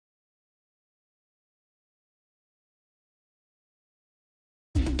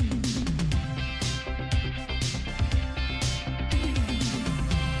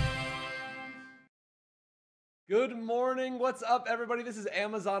Good morning. What's up, everybody? This is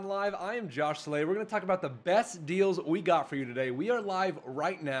Amazon Live. I am Josh Slay. We're going to talk about the best deals we got for you today. We are live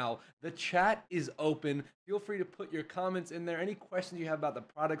right now. The chat is open. Feel free to put your comments in there. Any questions you have about the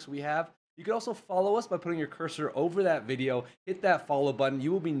products we have. You can also follow us by putting your cursor over that video. Hit that follow button.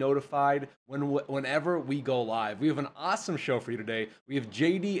 You will be notified whenever we go live. We have an awesome show for you today. We have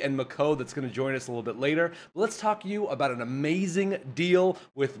JD and Mako that's going to join us a little bit later. But let's talk to you about an amazing deal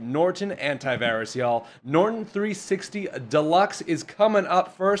with Norton Antivirus, y'all. Norton 360 Deluxe is coming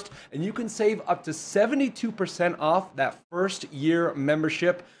up first, and you can save up to 72% off that first year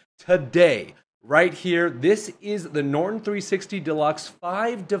membership today. Right here, this is the Norton 360 Deluxe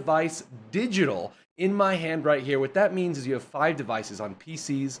 5-device digital in my hand right here. What that means is you have 5 devices on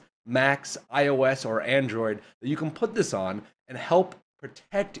PCs, Macs, iOS, or Android that you can put this on and help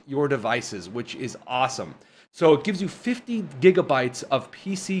protect your devices, which is awesome. So it gives you 50 gigabytes of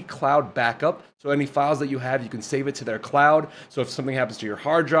PC cloud backup. So any files that you have, you can save it to their cloud. So if something happens to your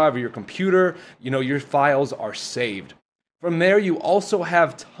hard drive or your computer, your files are saved. From there, you also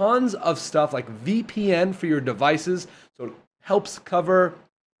have tons of stuff like VPN for your devices. So it helps cover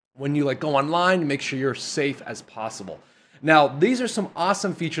when you go online, make sure you're safe as possible. Now, these are some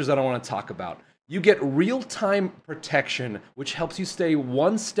awesome features that I want to talk about. You get real-time protection, which helps you stay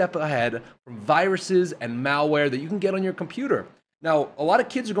one step ahead from viruses and malware that you can get on your computer. Now, a lot of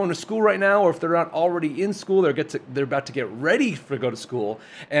kids are going to school right now, or if they're not already in school, they're about to get ready to go to school.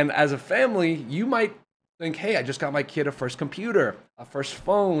 And as a family, you might think, hey, I just got my kid a first computer, a first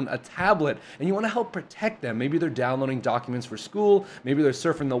phone, a tablet, and you want to help protect them. Maybe they're downloading documents for school, maybe they're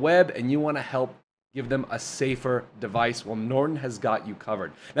surfing the web, and you want to help give them a safer device. Well, Norton has got you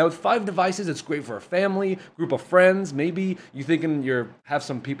covered. Now, with 5 devices, it's great for a family, group of friends. Maybe you thinking have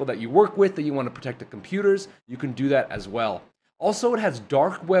some people that you work with that you want to protect the computers. You can do that as well. Also, it has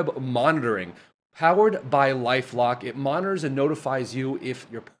dark web monitoring. Powered by LifeLock, it monitors and notifies you if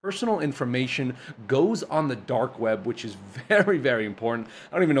your personal information goes on the dark web, which is very, very important.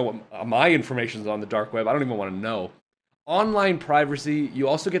 I don't even know what my information is on the dark web. I don't even want to know. Online privacy, you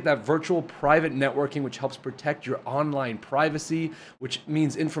also get that virtual private networking, which helps protect your online privacy, which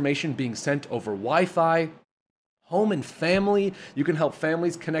means information being sent over Wi-Fi. Home and family, you can help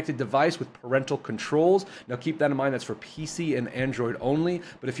families connect a device with parental controls. Now keep that in mind, that's for PC and Android only.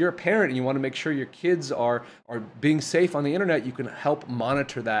 But if you're a parent and you want to make sure your kids are being safe on the internet, you can help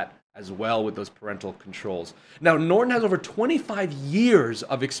monitor that as well with those parental controls. Now, Norton has over 25 years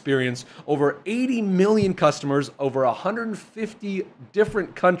of experience, over 80 million customers, over 150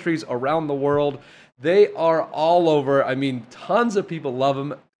 different countries around the world. They are all over. I mean, tons of people love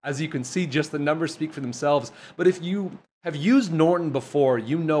them. As you can see, just the numbers speak for themselves. But if you have used Norton before,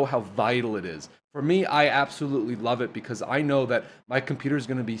 you know how vital it is. For me, I absolutely love it because I know that my computer is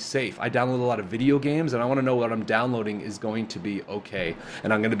going to be safe. I download a lot of video games, and I want to know what I'm downloading is going to be okay,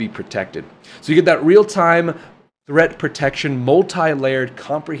 and I'm going to be protected. So you get that real-time threat protection, multi-layered,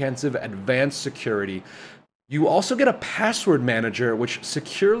 comprehensive, advanced security. You also get a password manager, which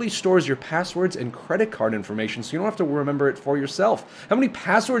securely stores your passwords and credit card information, so you don't have to remember it for yourself. How many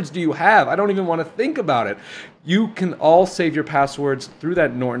passwords do you have? I don't even want to think about it. You can all save your passwords through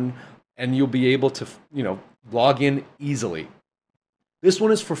that Norton, and you'll be able to, log in easily. This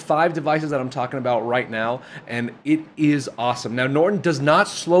one is for 5 devices that I'm talking about right now, and it is awesome. Now, Norton does not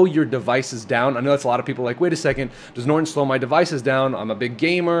slow your devices down. I know that's a lot of people like, wait a second, does Norton slow my devices down? I'm a big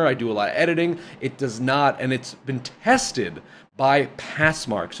gamer, I do a lot of editing. It does not, and it's been tested by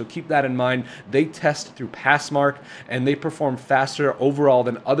Passmark. So keep that in mind. They test through Passmark, and they perform faster overall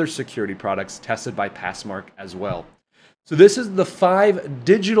than other security products tested by Passmark as well. So this is the 5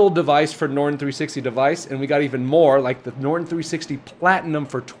 digital device for Norton 360 device, and we got even more, like the Norton 360 Platinum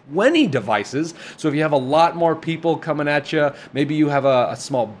for 20 devices. So if you have a lot more people coming at you, maybe you have a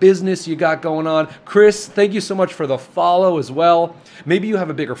small business you got going on. Chris, thank you so much for the follow as well. Maybe you have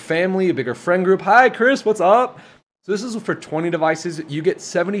a bigger family, a bigger friend group. Hi, Chris, what's up? So this is for 20 devices. You get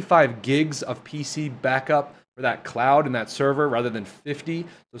 75 gigs of PC backup for that cloud and that server rather than 50,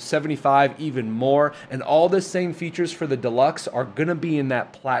 so 75, even more. And all the same features for the Deluxe are gonna be in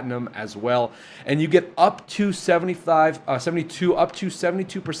that Platinum as well. And you get up to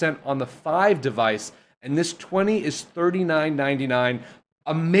 72% on the 5 device, and this 20 is $39.99.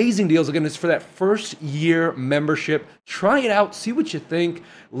 Amazing deals. Again, it's for that first year membership. Try it out, see what you think,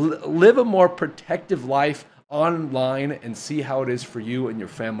 live a more protective life online and see how it is for you and your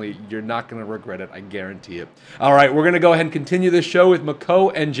family. You're not going to regret it, I guarantee it. All right, we're going to go ahead and continue this show with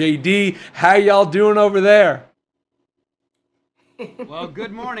Mako and JD. How y'all doing over there? Well,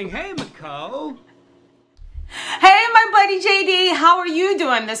 good morning. Hey, Mako. Hey, my buddy JD. How are you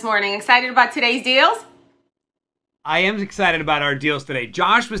doing this morning? Excited about today's deals? I am excited about our deals today.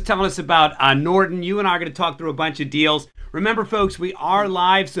 Josh was telling us about Norton. You and I are going to talk through a bunch of deals. Remember, folks, we are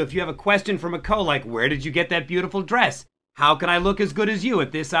live, so if you have a question from a like, where did you get that beautiful dress? How can I look as good as you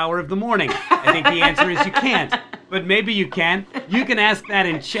at this hour of the morning? I think the answer is you can't, but maybe you can. You can ask that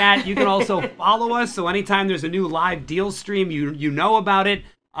in chat. You can also follow us, so anytime there's a new live deal stream, you know about it.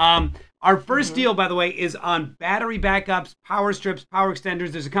 Our first deal, by the way, is on battery backups, power strips, power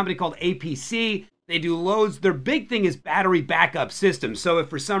extenders. There's a company called APC. They do loads. Their big thing is battery backup systems. So if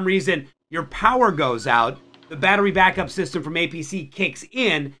for some reason your power goes out, the battery backup system from APC kicks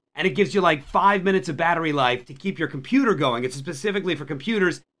in, and it gives you like 5 minutes of battery life to keep your computer going. It's specifically for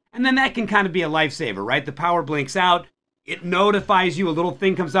computers, and then that can kind of be a lifesaver, right? The power blinks out. It notifies you. A little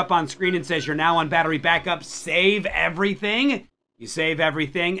thing comes up on screen and says you're now on battery backup. Save everything. You save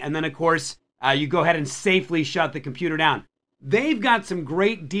everything, and then, of course, you go ahead and safely shut the computer down. They've got some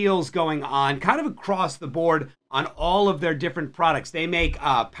great deals going on kind of across the board on all of their different products. They make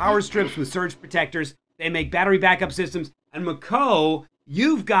power strips with surge protectors. They make battery backup systems. And Mako,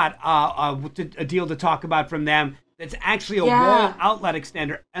 you've got a deal to talk about from them that's actually a wall outlet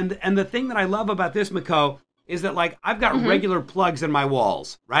extender. And the thing that I love about this, Mako, is that, like, I've got regular plugs in my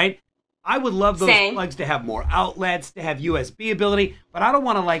walls, right? I would love those plugs to have more outlets, to have USB ability, but I don't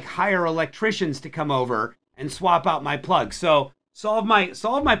want to, like, hire electricians to come over and swap out my plugs. So solve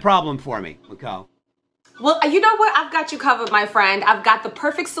my problem for me, Mako. Well, you know what? I've got you covered, my friend. I've got the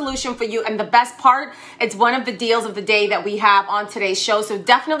perfect solution for you. And the best part, it's one of the deals of the day that we have on today's show. So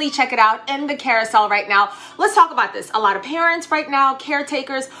definitely check it out in the carousel right now. Let's talk about this. A lot of parents right now,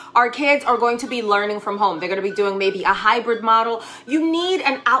 caretakers, our kids are going to be learning from home. They're going to be doing maybe a hybrid model. You need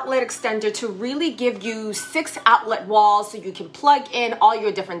an outlet extender to really give you 6 outlet walls so you can plug in all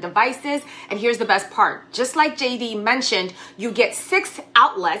your different devices. And here's the best part. Just like JD mentioned, you get 6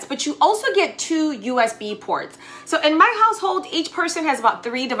 outlets, but you also get 2 USB ports. So in my household, each person has about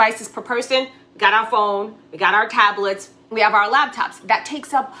 3 devices per person. We got our phone, we got our tablets, we have our laptops. That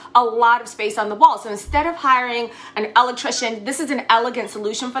takes up a lot of space on the wall. So instead of hiring an electrician, this is an elegant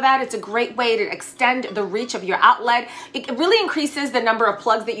solution for that. It's a great way to extend the reach of your outlet. It really increases the number of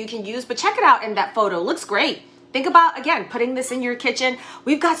plugs that you can use, but check it out in that photo. It looks great. Think about, again, putting this in your kitchen.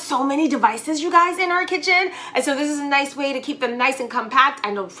 We've got so many devices, you guys, in our kitchen. And so this is a nice way to keep them nice and compact.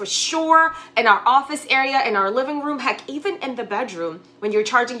 I know for sure in our office area, in our living room, heck, even in the bedroom, when you're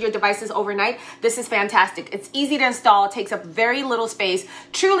charging your devices overnight, this is fantastic. It's easy to install, takes up very little space,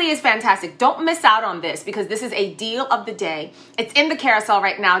 truly is fantastic. Don't miss out on this because this is a deal of the day. It's in the carousel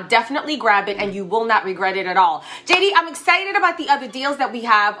right now. Definitely grab it and you will not regret it at all. JD, I'm excited about the other deals that we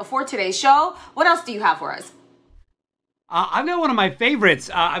have for today's show. What else do you have for us? I've got one of my favorites.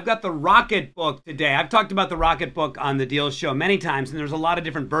 I've got the Rocketbook today. I've talked about the Rocketbook on the Deals Show many times, and there's a lot of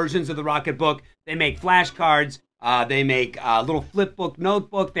different versions of the Rocketbook. They make flashcards. They make a little flipbook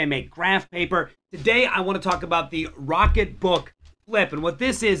notebook. They make graph paper. Today, I want to talk about the Rocketbook Flip, and what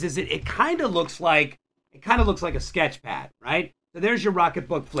this is it kind of looks like a sketch pad, right? So there's your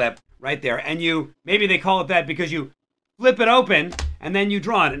Rocketbook Flip right there, and maybe they call it that because you flip it open and then you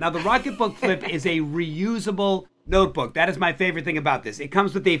draw on it. Now, the Rocketbook Flip is a reusable notebook. That is my favorite thing about this. It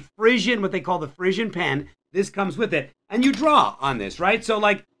comes with a Frisian, what they call the Frisian pen. This comes with it, and you draw on this, right? So,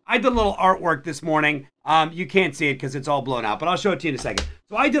 like, I did a little artwork this morning. You can't see it because it's all blown out, but I'll show it to you in a second.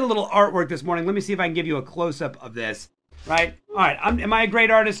 So I did a little artwork this morning. Let me see if I can give you a close-up of this, right? All right, am I a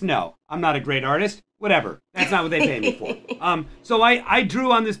great artist? No, I'm not a great artist. Whatever. That's not what they pay me for. So I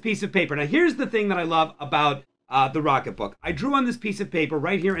drew on this piece of paper. Now, here's the thing that I love about the Rocketbook. I drew on this piece of paper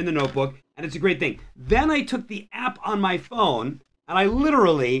right here in the notebook, and it's a great thing. Then I took the app on my phone, and I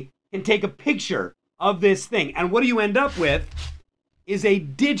literally can take a picture of this thing. And what do you end up with is a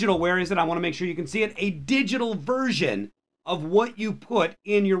digital, where is it? I want to make sure you can see it, a digital version of what you put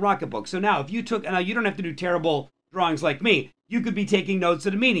in your Rocketbook. So now if you took, and now you don't have to do terrible drawings like me. You could be taking notes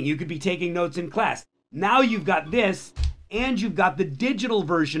at a meeting. You could be taking notes in class. Now you've got this, and you've got the digital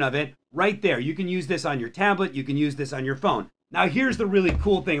version of it right there. You can use this on your tablet. You can use this on your phone. Now, here's the really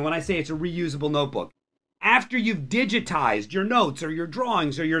cool thing. When I say it's a reusable notebook, after you've digitized your notes or your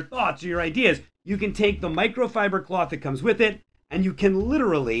drawings or your thoughts or your ideas, you can take the microfiber cloth that comes with it, and you can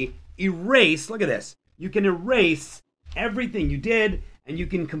literally erase, look at this, you can erase everything you did, and you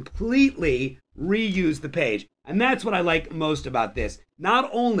can completely reuse the page. And that's what I like most about this. Not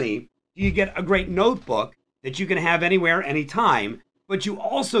only do you get a great notebook that you can have anywhere, anytime, but you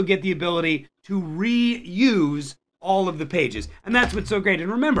also get the ability to reuse all of the pages. And that's what's so great.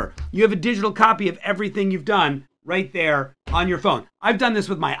 And remember, you have a digital copy of everything you've done right there on your phone. I've done this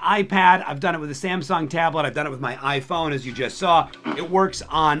with my iPad. I've done it with a Samsung tablet. I've done it with my iPhone, as you just saw. It works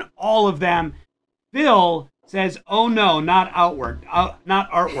on all of them. Phil says, "Oh no, not artwork,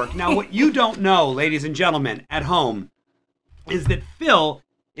 not artwork." Now, what you don't know, ladies and gentlemen, at home, is that Phil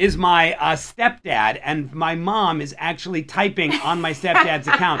is my stepdad, and my mom is actually typing on my stepdad's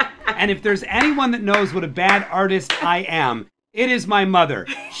account. And if there's anyone that knows what a bad artist I am, it is my mother.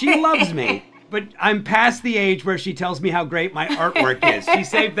 She loves me, but I'm past the age where she tells me how great my artwork is. She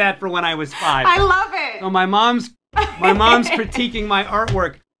saved that for when I was 5. I love it. So my mom's critiquing my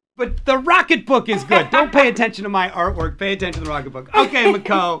artwork, but the Rocket Book is good. Don't pay attention to my artwork. Pay attention to the Rocket Book. Okay,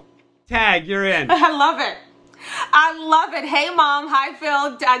 Mako, tag, you're in. I love it. I love it. Hey, Mom. Hi,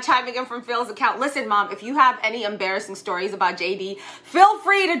 Phil. Chiming in from Phil's account. Listen, Mom, if you have any embarrassing stories about JD, feel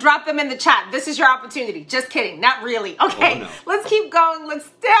free to drop them in the chat. This is your opportunity. Just kidding. Not really. Okay, no. Let's keep going.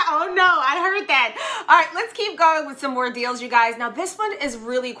 Oh, no, I heard that. All right, let's keep going with some more deals, you guys. Now, this one is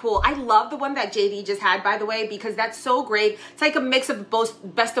really cool. I love the one that JD just had, by the way, because that's so great. It's like a mix of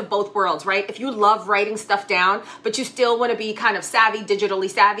best of both worlds, right? If you love writing stuff down, but you still want to be kind of savvy, digitally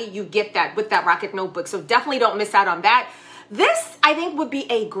savvy, you get that with that Rocket Notebook. So definitely don't miss out on that. This, I think, would be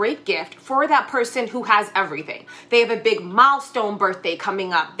a great gift for that person who has everything. They have a big milestone birthday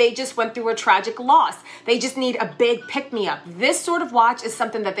coming up. They just went through a tragic loss. They just need a big pick-me-up. This sort of watch is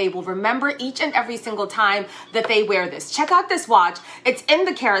something that they will remember each and every single time that they wear this. Check out this watch. It's in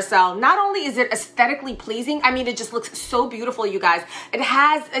the carousel. Not only is it aesthetically pleasing, I mean, it just looks so beautiful, you guys.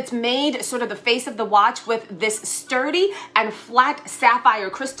 It's made sort of the face of the watch with this sturdy and flat sapphire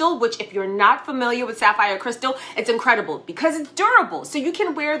crystal, which if you're not familiar with sapphire crystal, it's incredible because it's durable. So you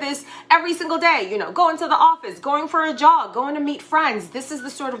can wear this every single day, you know, going to the office, going for a jog, going to meet friends. This is the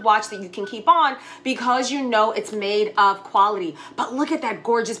sort of watch that you can keep on because you know it's made of quality. But look at that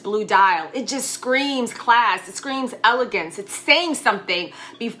gorgeous blue dial. It just screams class. It screams elegance. It's saying something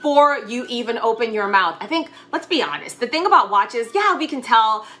before you even open your mouth. I think, let's be honest, the thing about watches, yeah, we can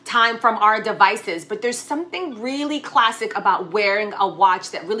tell time from our devices, but there's something really classic about wearing a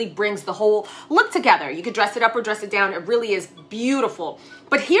watch that really brings the whole look together. You could dress it up or dress it down. It really is beautiful.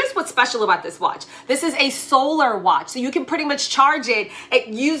 But here's what's special about this watch. This is a solar watch, so you can pretty much charge it. It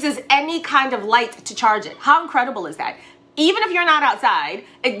uses any kind of light to charge it. How incredible is that? Even if you're not outside,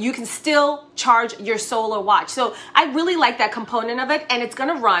 you can still charge your solar watch. So I really like that component of it, and it's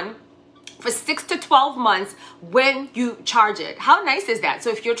gonna run for 6 to 12 months when you charge it. How nice is that?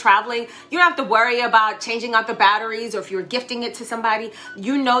 So if you're traveling, you don't have to worry about changing out the batteries, or if you're gifting it to somebody,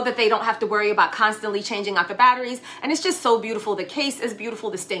 you know that they don't have to worry about constantly changing out the batteries. And it's just so beautiful. The case is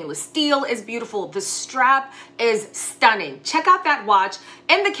beautiful. The stainless steel is beautiful. The strap is stunning. Check out that watch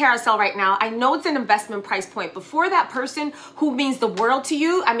in the carousel right now. I know it's an investment price point, but for that person who means the world to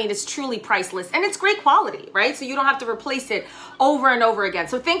you, I mean, it's truly priceless, and it's great quality, right? So you don't have to replace it over and over again.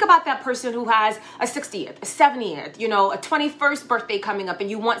 So think about that person who has a 60th, a 70th, you know, a 21st birthday coming up, and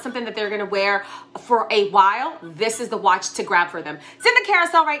you want something that they're going to wear for a while. This is the watch to grab for them. It's in the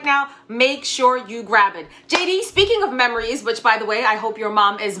carousel right now. Make sure you grab it. JD, speaking of memories, which by the way, I hope your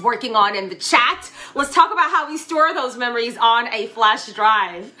mom is working on in the chat, let's talk about how we store those memories on a flash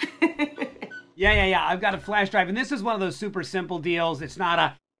drive. Yeah. I've got a flash drive, and this is one of those super simple deals. It's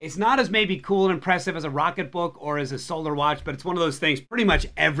not as maybe cool and impressive as a Rocket Book or as a solar watch, but it's one of those things pretty much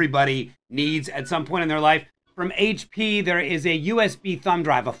everybody needs at some point in their life. From HP, there is a USB thumb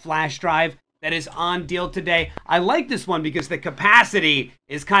drive, a flash drive that is on deal today. I like this one because the capacity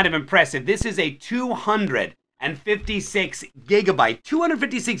is kind of impressive. This is a 256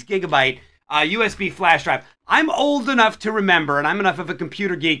 gigabyte USB flash drive. I'm old enough to remember, and I'm enough of a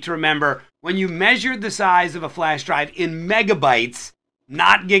computer geek to remember, when you measured the size of a flash drive in megabytes,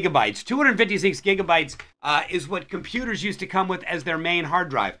 not gigabytes. 256 gigabytes is what computers used to come with as their main hard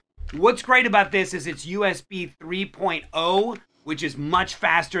drive. What's great about this is it's USB 3.0, which is much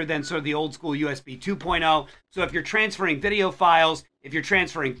faster than sort of the old school USB 2.0. So if you're transferring video files, if you're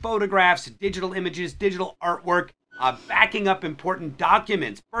transferring photographs, digital images, digital artwork, backing up important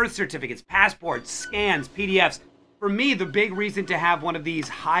documents, birth certificates, passports, scans, PDFs. For me, the big reason to have one of these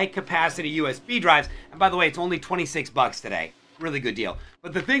high capacity USB drives, and by the way, it's only $26 today. Really good deal.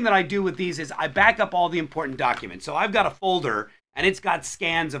 But the thing that I do with these is I back up all the important documents. So I've got a folder, and it's got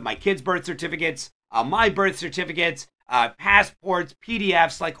scans of my kids' birth certificates, my birth certificates, passports,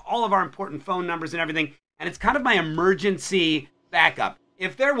 PDFs, like all of our important phone numbers and everything. And it's kind of my emergency backup.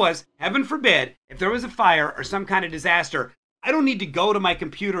 If there was, heaven forbid, if there was a fire or some kind of disaster, I don't need to go to my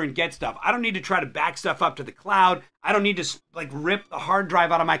computer and get stuff. I don't need to try to back stuff up to the cloud. I don't need to like rip the hard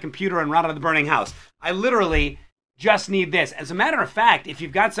drive out of my computer and run out of the burning house. I literally just need this. As a matter of fact, if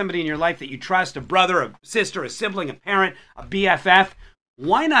you've got somebody in your life that you trust, a brother, a sister, a sibling, a parent, a BFF,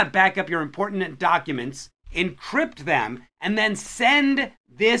 why not back up your important documents, encrypt them, and then send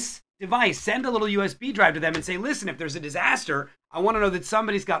this device, send a little USB drive to them and say, listen, if there's a disaster, I want to know that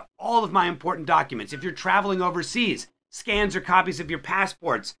somebody's got all of my important documents. If you're traveling overseas, scans or copies of your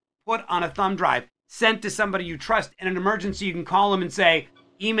passports put on a thumb drive, sent to somebody you trust. In an emergency, you can call them and say,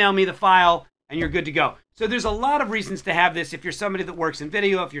 email me the file, and you're good to go. So there's a lot of reasons to have this. If you're somebody that works in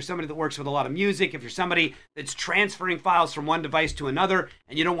video, if you're somebody that works with a lot of music, if you're somebody that's transferring files from one device to another,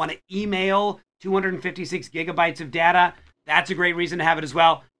 and you don't want to email 256 gigabytes of data, that's a great reason to have it as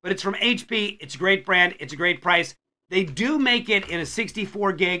well. But it's from HP. It's a great brand. It's a great price. They do make it in a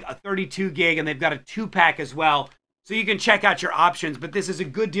 64 gig, a 32 gig, and they've got a 2-pack as well. So you can check out your options. But this is a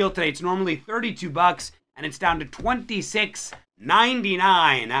good deal today. It's normally $32, and it's down to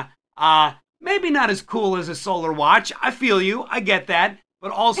 $26.99. Maybe not as cool as a solar watch. I feel you. I get that. But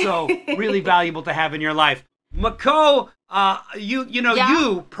also really valuable to have in your life. Mako,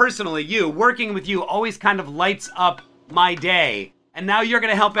 you personally, working with you always kind of lights up my day. And now you're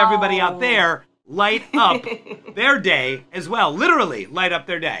going to help everybody out there light up their day as well. Literally light up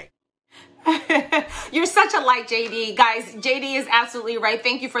their day. You're such a light, JD. Guys, JD is absolutely right.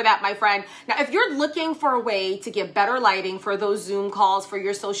 Thank you for that, my friend. Now, if you're looking for a way to get better lighting for those Zoom calls, for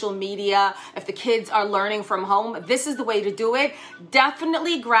your social media, if the kids are learning from home, this is the way to do it.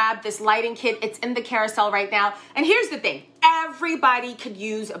 Definitely grab this lighting kit. It's in the carousel right now. And here's the thing. Everybody could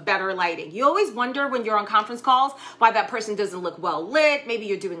use better lighting. You always wonder when you're on conference calls why that person doesn't look well lit. Maybe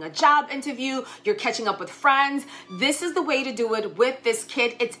you're doing a job interview, you're catching up with friends. This is the way to do it with this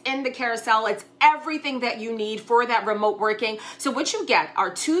kit. It's in the carousel. It's everything that you need for that remote working. So what you get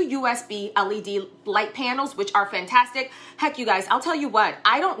are 2 USB LED light panels, which are fantastic. Heck, you guys, I'll tell you what,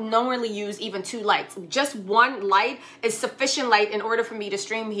 I don't normally use even 2 lights. Just 1 light is sufficient light in order for me to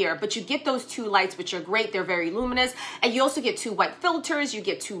stream here. But you get those 2 lights, which are great. They're very luminous. And you also get 2 white filters, you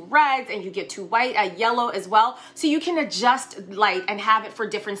get 2 reds, and you get 2 white, yellow as well. So you can adjust light and have it for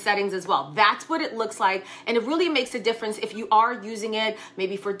different settings as well. That's what it looks like. And it really makes a difference if you are using it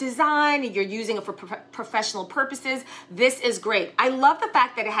maybe for design, you're using it for professional purposes. This is great. I love the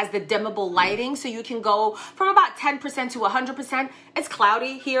fact that it has the dimmable lighting, so you can go from about 10% to 100%. It's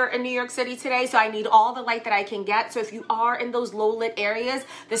cloudy here in New York City today, so I need all the light that I can get. So if you are in those low lit areas,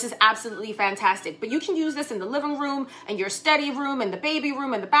 this is absolutely fantastic. But you can use this in the living room, and your study room, and the baby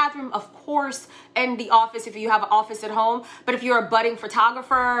room, and the bathroom, of course, in the office if you have an office at home. But if you're a budding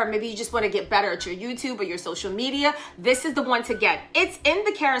photographer, or maybe you just want to get better at your YouTube or your social media, this is the one to get. It's in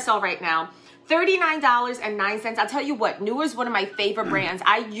the carousel right now. $39.09. I'll tell you what, Neewer is one of my favorite brands.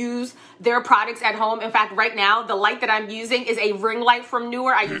 I use their products at home. In fact, right now, the light that I'm using is a ring light from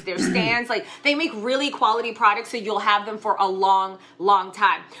Neewer. I use their stands. Like, they make really quality products, so you'll have them for a long, long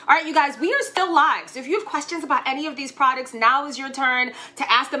time. All right, you guys, we are still live. So if you have questions about any of these products, now is your turn to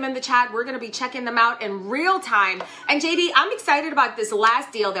ask them in the chat. We're going to be checking them out in real time. And JD, I'm excited about this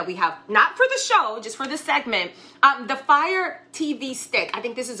last deal that we have, not for the show, just for this segment. The Fire TV Stick. I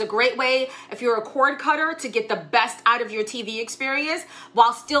think this is a great way, if you're a cord cutter, to get the best out of your TV experience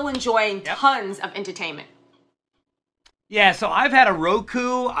while still enjoying tons of entertainment. Yeah, so I've had a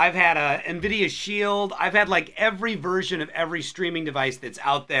Roku, I've had a NVIDIA Shield, I've had like every version of every streaming device that's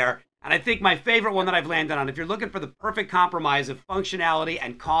out there. And I think my favorite one that I've landed on, if you're looking for the perfect compromise of functionality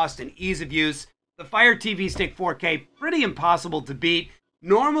and cost and ease of use, the Fire TV Stick 4K, pretty impossible to beat.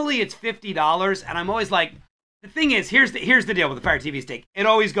 Normally it's $50, and I'm always like, the thing is, here's the deal with the Fire TV Stick. It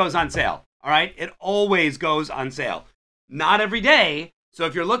always goes on sale, all right? It always goes on sale. Not every day. So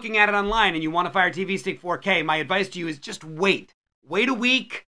if you're looking at it online and you want a Fire TV Stick 4K, my advice to you is just wait. Wait a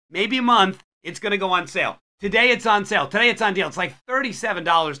week, maybe a month. It's going to go on sale. Today it's on sale. Today it's on deal. It's like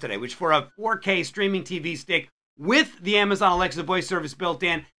 $37 today, which for a 4K streaming TV stick with the Amazon Alexa voice service built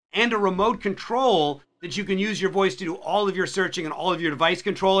in and a remote control that you can use your voice to do all of your searching and all of your device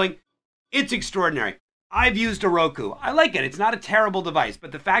controlling, it's extraordinary. I've used a Roku. I like it. It's not a terrible device,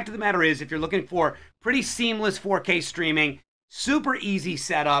 but the fact of the matter is, if you're looking for pretty seamless 4K streaming, super easy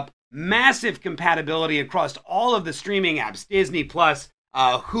setup, massive compatibility across all of the streaming apps, Disney Plus,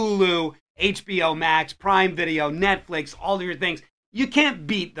 Hulu, HBO Max, Prime Video, Netflix, all of your things, you can't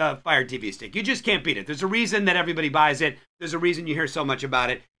beat the Fire TV Stick. You just can't beat it. There's a reason that everybody buys it. There's a reason you hear so much about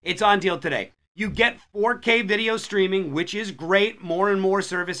it. It's on deal today. You get 4K video streaming, which is great. More and more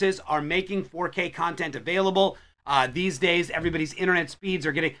services are making 4K content available. These days, everybody's internet speeds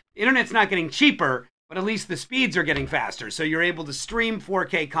are internet's not getting cheaper, but at least the speeds are getting faster. So you're able to stream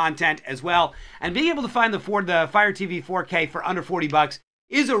 4K content as well. And being able to find the Fire TV 4K for under $40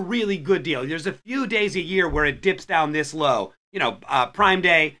 is a really good deal. There's a few days a year where it dips down this low. You know, Prime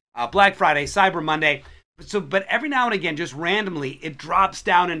Day, Black Friday, Cyber Monday. But every now and again, just randomly, it drops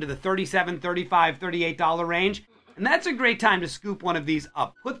down into the $37, $35, $38 range. And that's a great time to scoop one of these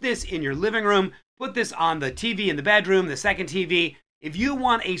up. Put this in your living room. Put this on the TV in the bedroom, the second TV. If you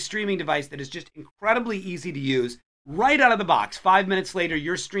want a streaming device that is just incredibly easy to use, right out of the box, 5 minutes later,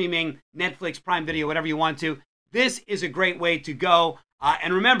 you're streaming Netflix, Prime Video, whatever you want to. This is a great way to go.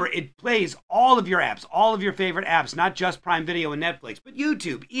 And remember, it plays all of your apps, all of your favorite apps, not just Prime Video and Netflix, but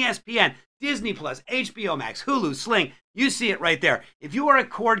YouTube, ESPN, Disney Plus, HBO Max, Hulu, Sling. You see it right there. If you are a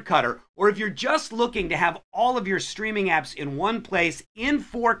cord cutter, or if you're just looking to have all of your streaming apps in one place in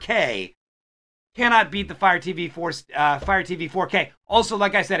 4K, cannot beat the Fire TV 4K. Also,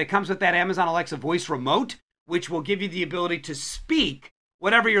 like I said, it comes with that Amazon Alexa voice remote, which will give you the ability to speak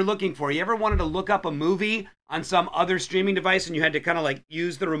whatever you're looking for. You ever wanted to look up a movie on some other streaming device and you had to kind of like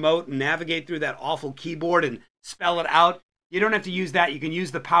use the remote and navigate through that awful keyboard and spell it out? You don't have to use that. You can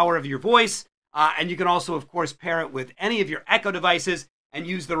use the power of your voice. And you can also, of course, pair it with any of your Echo devices and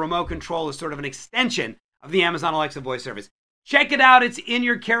use the remote control as sort of an extension of the Amazon Alexa voice service. Check it out. It's in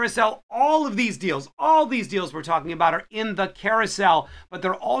your carousel. All these deals we're talking about are in the carousel, but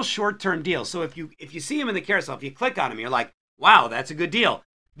they're all short-term deals. So if you see them in the carousel, if you click on them, you're like, wow, that's a good deal.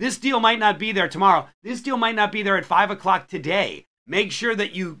 This deal might not be there tomorrow. This deal might not be there at 5 o'clock today. Make sure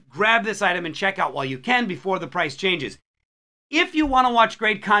that you grab this item and check out while you can before the price changes. If you want to watch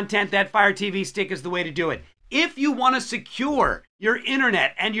great content, that Fire TV stick is the way to do it. If you want to secure your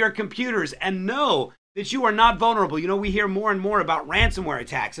internet and your computers and know that you are not vulnerable. You know, we hear more and more about ransomware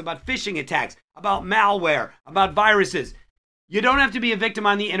attacks, about phishing attacks, about malware, about viruses. You don't have to be a victim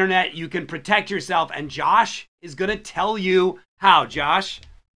on the internet. You can protect yourself. And Josh is going to tell you how. Josh?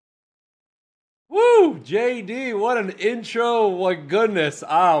 Woo! JD, what an intro. My goodness.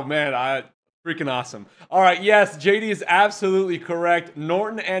 Oh, man. Freaking awesome. All right, yes, JD is absolutely correct.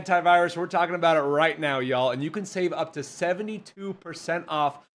 Norton Antivirus, we're talking about it right now, y'all. And you can save up to 72%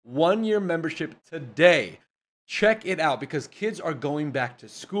 off 1-year membership today. Check it out because kids are going back to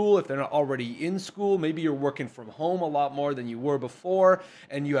school. If they're not already in school, maybe you're working from home a lot more than you were before,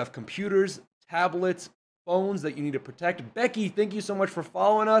 and you have computers, tablets, phones that you need to protect. Becky, thank you so much for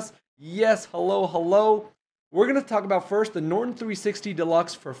following us. Yes, hello. We're going to talk about first the Norton 360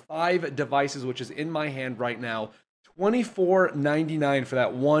 Deluxe for 5 devices, which is in my hand right now. $24.99 for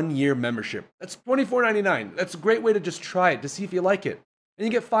that 1-year membership. That's $24.99. That's a great way to just try it to see if you like it. And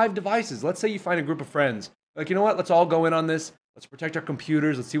you get 5 devices. Let's say you find a group of friends. Like, you know what? Let's all go in on this. Let's protect our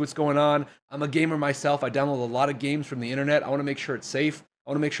computers. Let's see what's going on. I'm a gamer myself. I download a lot of games from the internet. I want to make sure it's safe. I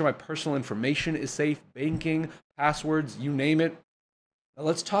want to make sure my personal information is safe. Banking, passwords, you name it. Now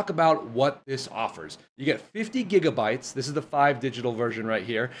let's talk about what this offers. You get 50 gigabytes. This is the 5 digital version right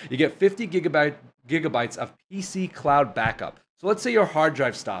here. You get 50 gigabytes of PC cloud backup. So let's say your hard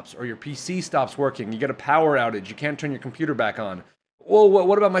drive stops or your PC stops working. You get a power outage. You can't turn your computer back on. Well,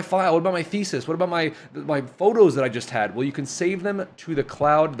 what about my file? What about my thesis? What about my photos that I just had? Well, you can save them to the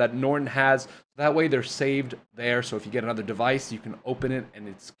cloud that Norton has. That way they're saved there. So if you get another device, you can open it and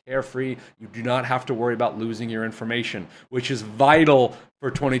it's carefree. You do not have to worry about losing your information, which is vital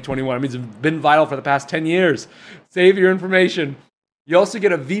for 2021. I mean, it's been vital for the past 10 years. Save your information. You also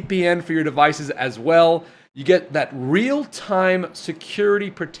get a VPN for your devices as well. You get that real-time security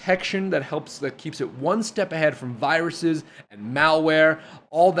protection that keeps it one step ahead from viruses and malware,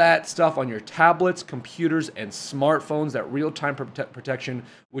 all that stuff on your tablets, computers, and smartphones, that real-time protection,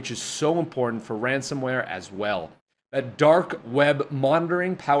 which is so important for ransomware as well. That dark web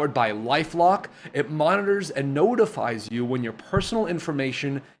monitoring powered by LifeLock, it monitors and notifies you when your personal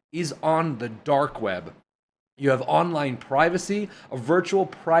information is on the dark web. You have online privacy, a virtual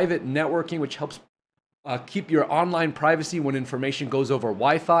private networking, which helps keep your online privacy when information goes over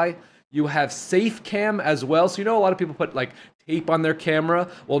Wi-Fi. You have SafeCam as well. So you know a lot of people put like tape on their camera.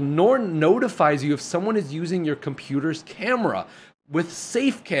 Well, Norton notifies you if someone is using your computer's camera with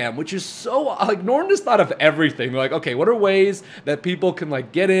SafeCam, which is so, like, Norton just thought of everything. They're like, okay, what are ways that people can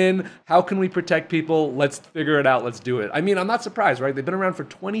like get in? How can we protect people? Let's figure it out. Let's do it. I mean, I'm not surprised, right? They've been around for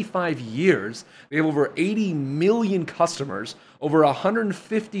 25 years. They have over 80 million customers, over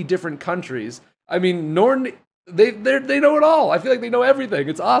 150 different countries. I mean, Norton, they know it all. I feel like they know everything.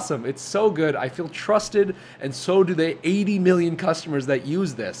 It's awesome. It's so good. I feel trusted, and so do the 80 million customers that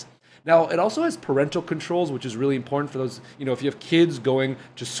use this. Now, it also has parental controls, which is really important for those, you know, if you have kids going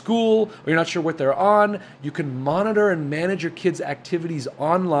to school or you're not sure what they're on, you can monitor and manage your kids' activities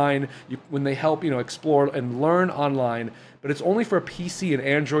online when they help, you know, explore and learn online. But it's only for PC and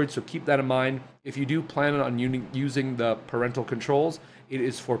Android, so keep that in mind. If you do plan on using the parental controls, it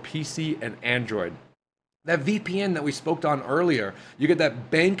is for PC and Android. That VPN that we spoke on earlier, you get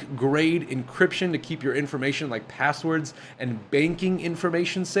that bank-grade encryption to keep your information like passwords and banking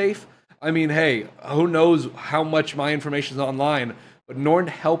information safe. I mean, hey, who knows how much my information is online, but Norton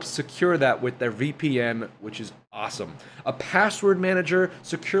helps secure that with their VPN, which is awesome. A password manager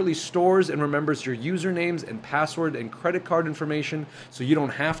securely stores and remembers your usernames and password and credit card information so you don't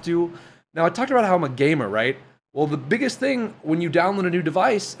have to. Now, I talked about how I'm a gamer, right? Well, the biggest thing when you download a new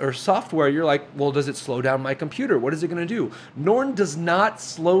device or software, you're like, well, does it slow down my computer? What is it going to do? Norton does not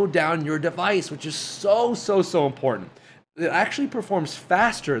slow down your device, which is so important. It actually performs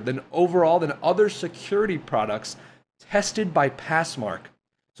faster than other security products tested by Passmark.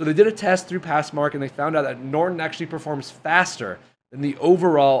 So they did a test through Passmark and they found out that Norton actually performs faster than the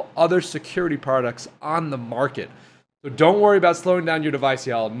overall other security products on the market. So don't worry about slowing down your device,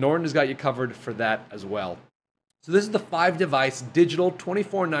 y'all. Norton has got you covered for that as well. So this is the 5-device digital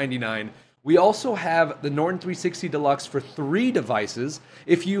 $24.99. We also have the Norton 360 Deluxe for 3 devices.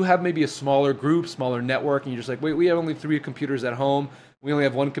 If you have maybe a smaller group, smaller network, and you're just like, wait, we have only 3 computers at home. We only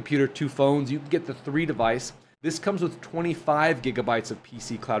have 1 computer, 2 phones. You can get the 3-device. This comes with 25 gigabytes of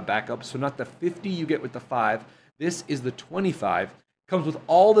PC cloud backup. So not the 50 you get with the 5. This is the 25. Comes with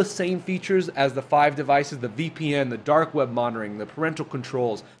all the same features as the 5 devices, the VPN, the dark web monitoring, the parental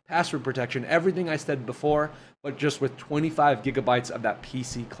controls, password protection, everything I said before, but just with 25 gigabytes of that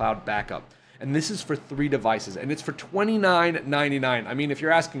PC cloud backup. And this is for 3 devices, and it's for $29.99. I mean, if you're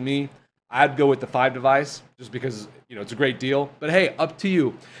asking me, I'd go with the 5 device just because, you know, it's a great deal. But hey, up to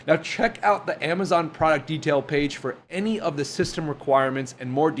you. Now check out the Amazon product detail page for any of the system requirements and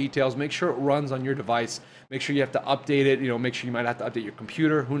more details. Make sure it runs on your device. Make sure you have to update it. You know, make sure you might have to update your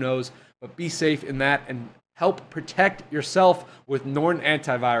computer. Who knows? But be safe in that and help protect yourself with Norton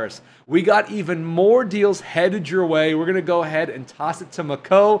Antivirus. We got even more deals headed your way. We're gonna go ahead and toss it to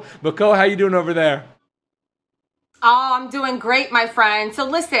Mako. Mako, how you doing over there? Oh, I'm doing great, my friend. So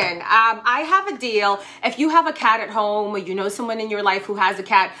listen, I have a deal. If you have a cat at home or you know someone in your life who has a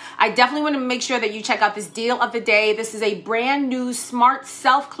cat, I definitely want to make sure that you check out this deal of the day. This is a brand new smart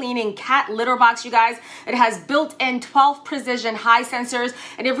self-cleaning cat litter box, you guys. It has built-in 12 precision high sensors,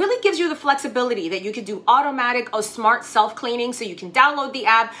 and it really gives you the flexibility that you can do automatic or smart self-cleaning, so you can download the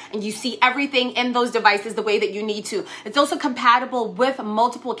app and you see everything in those devices the way that you need to. It's also compatible with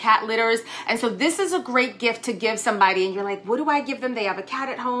multiple cat litters, and so this is a great gift to give somebody, and you're like, what do I give them? They have a cat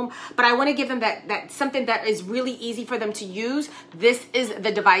at home, but I want to give them that something that is really easy for them to use. This is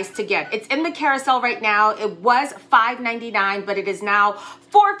the device to get. It's in the carousel right now. It was $5.99, but it is now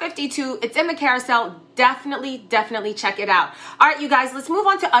 $4.52. It's in the carousel. Definitely check it out. All right, you guys, let's move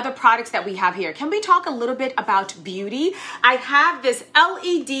on to other products that we have here. Can we talk a little bit about beauty? I have this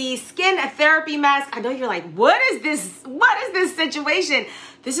LED skin therapy mask. I know you're like, what is this? What is this situation?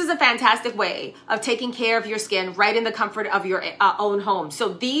 This is a fantastic way of taking care of your skin right in the comfort of your own home. So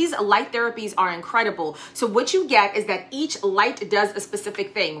these light therapies are incredible. So what you get is that each light does a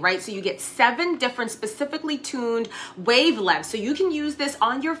specific thing, right? So you get 7 different specifically tuned wavelengths. So you can use this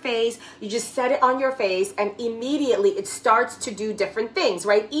on your face. You just set it on your face and immediately it starts to do different things,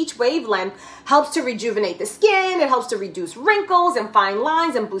 right? Each wavelength helps to rejuvenate the skin. It helps to reduce wrinkles and fine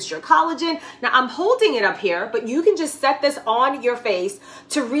lines and boost your collagen. Now I'm holding it up here, but you can just set this on your face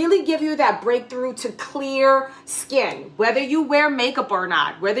to really give you that breakthrough to clear skin. Whether you wear makeup or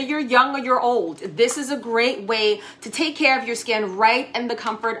not, whether you're young or you're old, this is a great way to take care of your skin right in the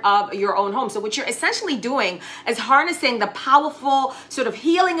comfort of your own home. So what you're essentially doing is harnessing the powerful sort of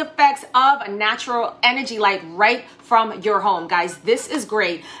healing effects of a natural energy light right from your home. Guys, this is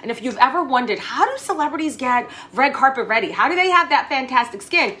great. And if you've ever wondered, how do celebrities get red carpet ready? How do they have that fantastic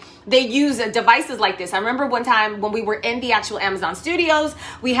skin? They use devices like this. I remember one time when we were in the actual Amazon studios,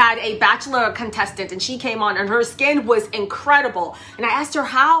 we had a Bachelor contestant and she came on and her skin was incredible. And I asked her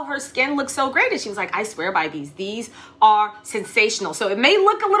how her skin looked so great. And she was like, I swear by these. These are sensational. So it may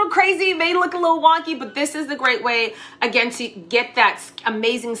look a little crazy, it may look a little wonky, but this is the great way, again, to get that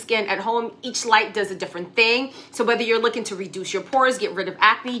amazing skin at home. Each light does a different thing. So whether you're looking to reduce your pores, get rid of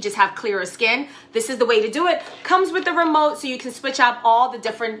acne, just have clearer skin, this is the way to do it. Comes with the remote, so you can switch out all the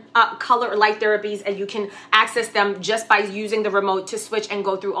different color or light therapies, and you can access them just by using the remote to switch and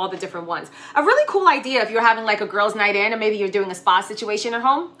go through all the different ones. A really cool idea if you're having like a girls' night in, or maybe you're doing a spa situation at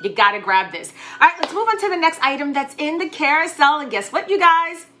home, you gotta grab this. All right, let's move on to the next item that's in the carousel, and guess what, you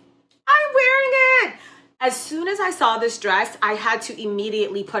guys? I'm wearing it. As soon as I saw this dress, I had to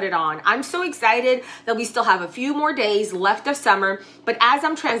immediately put it on. I'm so excited that we still have a few more days left of summer, but as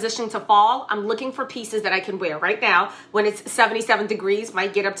I'm transitioning to fall, I'm looking for pieces that I can wear right now when it's 77 degrees,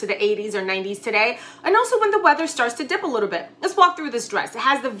 might get up to the 80s or 90s today, and also when the weather starts to dip a little bit. Let's walk through this dress. It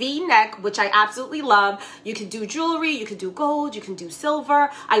has the V neck, which I absolutely love. You can do jewelry, you can do gold, you can do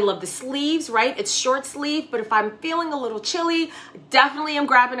silver. I love the sleeves, right? It's short sleeve, but if I'm feeling a little chilly, definitely I'm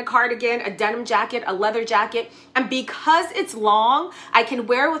grabbing a cardigan, a denim jacket, a leather jacket. And because it's long, I can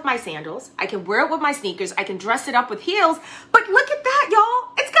wear it with my sandals. I can wear it with my sneakers. I can dress it up with heels. But look at that,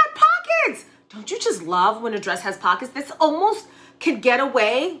 y'all. It's got pockets. Don't you just love when a dress has pockets? This almost could get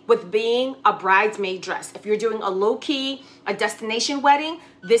away with being a bridesmaid dress. If you're doing a low-key, a destination wedding,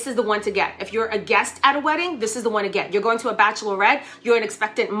 this is the one to get. If you're a guest at a wedding, this is the one to get. You're going to a bachelorette, you're an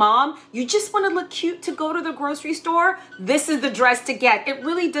expectant mom, you just want to look cute to go to the grocery store, this is the dress to get. It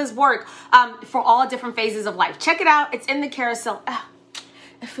really does work for all different phases of life. Check it out. It's in the carousel.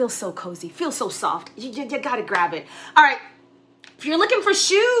 It feels so cozy, feels so soft. You gotta grab it. All right, if you're looking for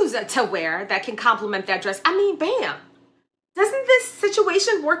shoes to wear that can complement that dress, I mean, bam. Doesn't this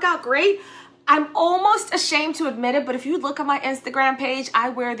situation work out great? I'm almost ashamed to admit it, but if you look at my Instagram page, I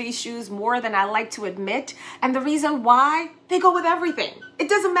wear these shoes more than I like to admit. And the reason why, they go with everything. It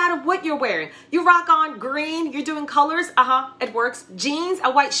doesn't matter what you're wearing. You rock on green, you're doing colors, it works. Jeans, a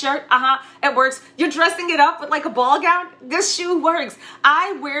white shirt, it works. You're dressing it up with like a ball gown, this shoe works.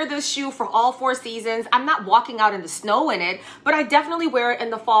 I wear this shoe for all 4 seasons. I'm not walking out in the snow in it, but I definitely wear it in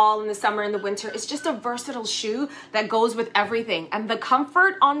the fall, in the summer, in the winter. It's just a versatile shoe that goes with everything. And the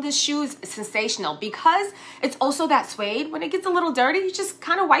comfort on this shoe is sensational because it's also that suede. When it gets a little dirty, you just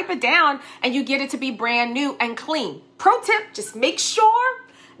kind of wipe it down and you get it to be brand new and clean. Pro tip, just make sure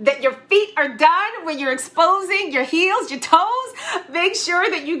that your feet are done when you're exposing your heels, your toes. Make sure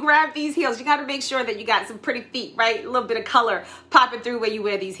that you grab these heels. You got to make sure that you got some pretty feet, right? A little bit of color popping through when you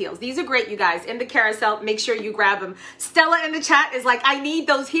wear these heels. These are great, you guys. In the carousel, make sure you grab them. Stella in the chat is like, I need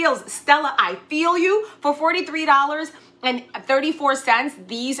those heels. Stella, I feel you. For $43.34,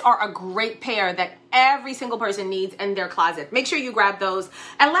 these are a great pair that every single person needs in their closet. Make sure you grab those.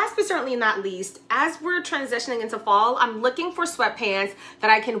 And last but certainly not least, as we're transitioning into fall, I'm looking for sweatpants that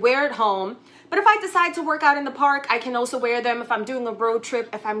I can wear at home. But if I decide to work out in the park, I can also wear them if I'm doing a road trip,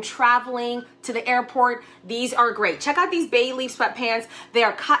 if I'm traveling to the airport. These are great. Check out these Bay Leaf sweatpants. They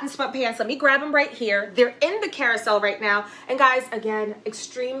are cotton sweatpants. Let me grab them right here. They're in the carousel right now. And guys, again,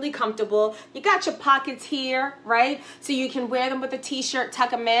 extremely comfortable. You got your pockets here, right? So you can wear them with a t-shirt,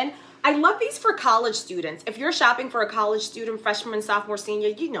 tuck them in. I love these for college students. If you're shopping for a college student, freshman, sophomore, senior,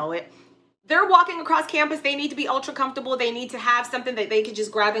 you know it. They're walking across campus. They need to be ultra comfortable. They need to have something that they can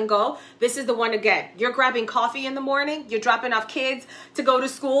just grab and go. This is the one to get. You're grabbing coffee in the morning. You're dropping off kids to go to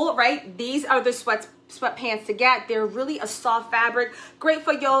school, right? These are the sweatpants to get. They're really a soft fabric. Great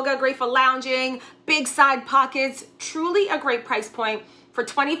for yoga, great for lounging, big side pockets. Truly a great price point. For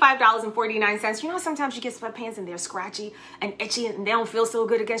 $25.49. You know, sometimes you get sweatpants and they're scratchy and itchy and they don't feel so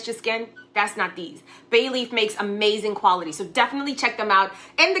good against your skin. That's not these. Bay Leaf makes amazing quality. So definitely check them out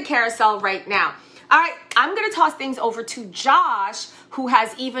in the carousel right now. All right, I'm going to toss things over to Josh, who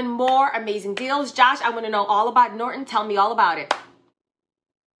has even more amazing deals. Josh, I want to know all about Norton. Tell me all about it.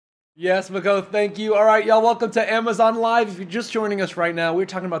 Yes, Mako, thank you. All right, y'all, welcome to Amazon Live. If you're just joining us right now, we're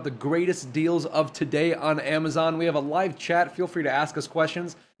talking about the greatest deals of today on Amazon. We have a live chat. Feel free to ask us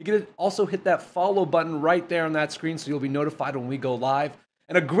questions. You can also hit that follow button right there on that screen so you'll be notified when we go live.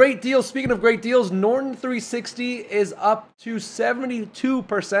 And a great deal, speaking of great deals, Norton 360 is up to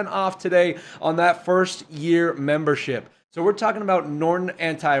 72% off today on that first year membership. So we're talking about Norton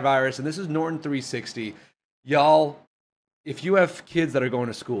Antivirus, and this is Norton 360. Y'all, if you have kids that are going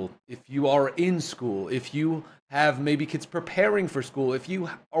to school, if you are in school, if you have maybe kids preparing for school, if you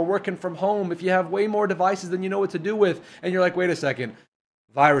are working from home, if you have way more devices than you know what to do with, and you're like, wait a second,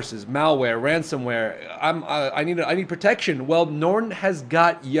 viruses, malware, ransomware, I need protection. Well, Norton has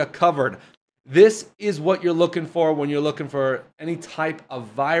got you covered. This is what you're looking for when you're looking for any type of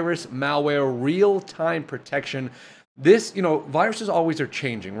virus, malware, real-time protection. This, you know, viruses always are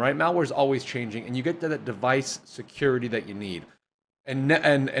changing, right? Malware is always changing, and you get to that device security that you need. And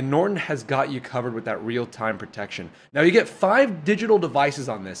Norton has got you covered with that real-time protection. Now, you get 5 digital devices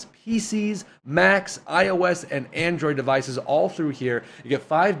on this. PCs, Macs, iOS, and Android devices all through here. You get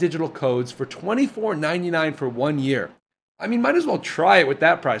 5 digital codes for $24.99 for 1 year. I mean, might as well try it with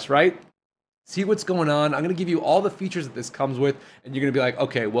that price, right? See what's going on. I'm going to give you all the features that this comes with, and you're going to be like,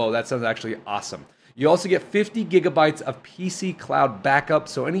 okay, whoa, that sounds actually awesome. You also get 50 gigabytes of PC Cloud backup.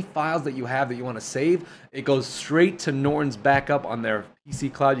 So any files that you have that you want to save, it goes straight to Norton's backup on their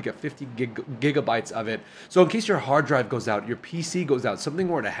PC Cloud. You get 50 gigabytes of it. So in case your hard drive goes out, your PC goes out, something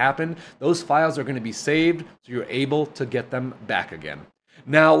were to happen, those files are going to be saved so you're able to get them back again.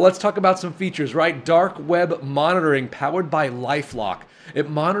 Now let's talk about some features, right? Dark web monitoring powered by LifeLock. It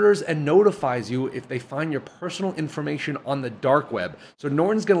monitors and notifies you if they find your personal information on the dark web. So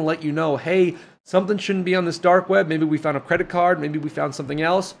Norton's going to let you know, hey, something shouldn't be on this dark web. Maybe we found a credit card. Maybe we found something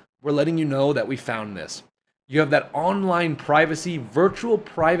else. We're letting you know that we found this. You have that online privacy. Virtual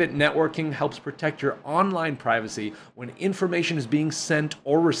private networking helps protect your online privacy when information is being sent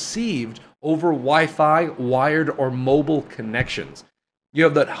or received over Wi-Fi, wired, or mobile connections. You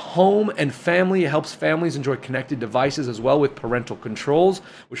have that home and family. It helps families enjoy connected devices as well with parental controls,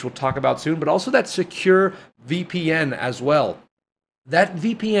 which we'll talk about soon, but also that secure VPN as well. That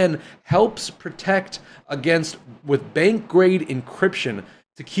VPN helps protect against with bank-grade encryption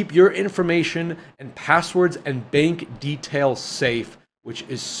to keep your information and passwords and bank details safe, which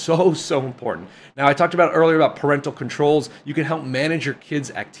is so important. Now, I talked about earlier about parental controls. You can help manage your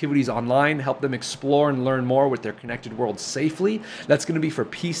kids' activities online, help them explore and learn more with their connected world safely. That's going to be for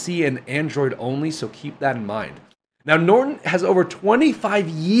PC and Android only, so keep that in mind. Now, Norton has over 25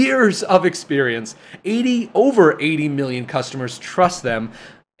 years of experience. Over 80 million customers trust them,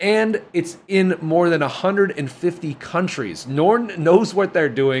 and it's in more than 150 countries. Norton knows what they're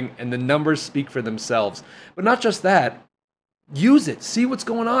doing, and the numbers speak for themselves. But not just that. Use it. See what's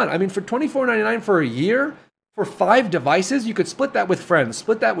going on. I mean, for $24.99 for a year, for 5 devices, you could split that with friends,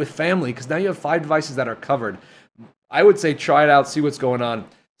 split that with family, because now you have 5 devices that are covered. I would say try it out, see what's going on.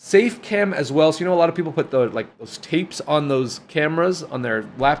 SafeCam as well. So you know a lot of people put those tapes on those cameras on their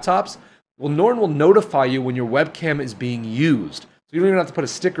laptops. Well, Norton will notify you when your webcam is being used. So you don't even have to put a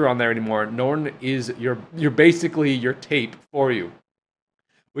sticker on there anymore. Norton is you're basically your tape for you,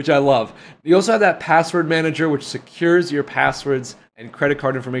 which I love. You also have that password manager, which secures your passwords and credit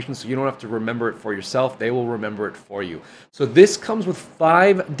card information so you don't have to remember it for yourself. They will remember it for you. So this comes with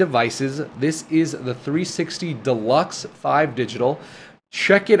 5 devices. This is the 360 Deluxe 5 Digital.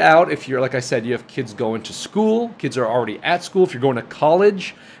 Check it out if you're, like I said, you have kids going to school, kids are already at school. If you're going to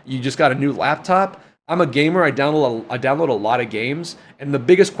college, you just got a new laptop. I'm a gamer. I download a lot of games. And the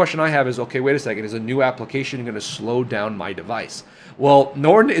biggest question I have is, okay, wait a second. Is a new application going to slow down my device? Well,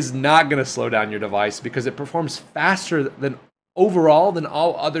 Norton is not going to slow down your device because it performs faster than overall than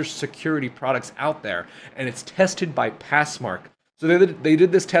all other security products out there. And it's tested by Passmark. So they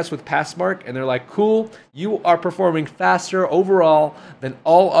did this test with Passmark, and they're like, cool, you are performing faster overall than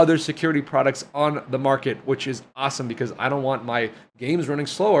all other security products on the market, which is awesome because I don't want my games running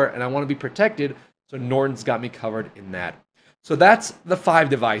slower, and I want to be protected. So Norton's got me covered in that. So that's the 5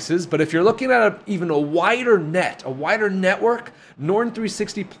 devices. But if you're looking at even a wider network, Norton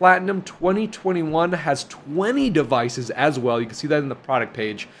 360 Platinum 2021 has 20 devices as well. You can see that in the product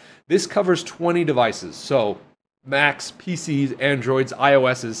page. This covers 20 devices. So Macs, PCs, Androids,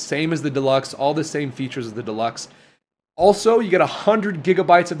 iOSs, same as the Deluxe, all the same features as the Deluxe. Also, you get 100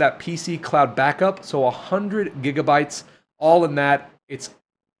 gigabytes of that PC Cloud backup. So 100 gigabytes, all in that.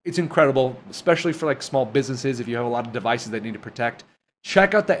 It's incredible, especially for like small businesses if you have a lot of devices that need to protect.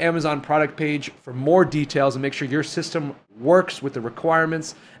 Check out the Amazon product page for more details and make sure your system works with the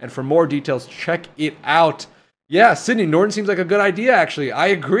requirements. And for more details, check it out. Yeah, Sydney, Norton seems like a good idea, actually. I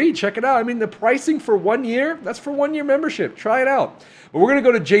agree. Check it out. I mean, the pricing for 1 year, that's for 1 year membership. Try it out. But we're going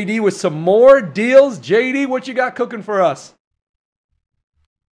to go to JD with some more deals. JD, what you got cooking for us?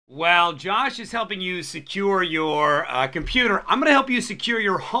 Well, Josh is helping you secure your computer. I'm going to help you secure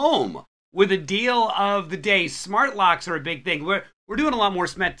your home with a deal of the day. Smart locks are a big thing. We're doing a lot more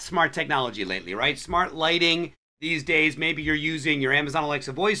smart technology lately, right? Smart lighting these days. Maybe you're using your Amazon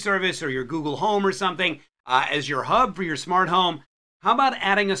Alexa voice service or your Google Home or something as your hub for your smart home. How about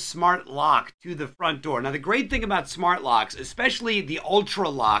adding a smart lock to the front door? Now, the great thing about smart locks, especially the Ultra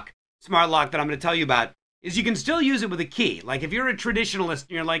Lock smart lock that I'm going to tell you about, is you can still use it with a key. Like if you're a traditionalist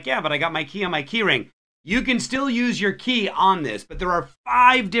and you're like, yeah, but I got my key on my key ring. You can still use your key on this, but there are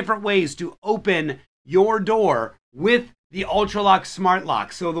 5 different ways to open your door with the Ultra Lock smart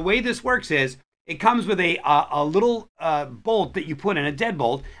lock. So the way this works is it comes with a little bolt that you put in, a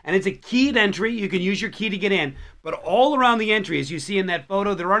deadbolt, and it's a keyed entry. You can use your key to get in, but all around the entry, as you see in that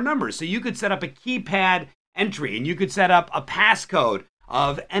photo, there are numbers. So you could set up a keypad entry, and you could set up a passcode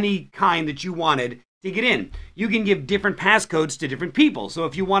of any kind that you wanted to get in. You can give different passcodes to different people. So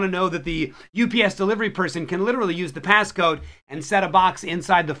if you want to know that the UPS delivery person can literally use the passcode and set a box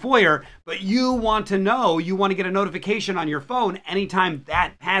inside the foyer, but you want to know, you want to get a notification on your phone anytime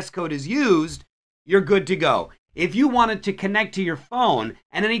that passcode is used, you're good to go. If you wanted to connect to your phone,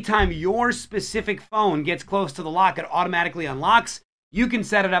 and anytime your specific phone gets close to the lock, it automatically unlocks, you can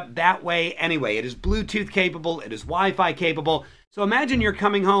set it up that way anyway. It is Bluetooth capable, it is Wi-Fi capable. So imagine you're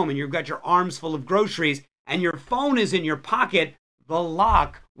coming home and you've got your arms full of groceries and your phone is in your pocket. The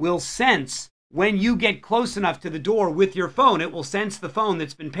lock will sense when you get close enough to the door with your phone. It will sense the phone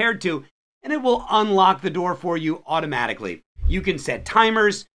that's been paired to, and it will unlock the door for you automatically. You can set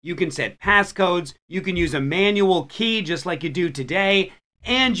timers, you can set passcodes, you can use a manual key just like you do today,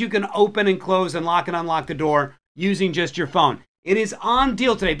 and you can open and close and lock and unlock the door using just your phone. It is on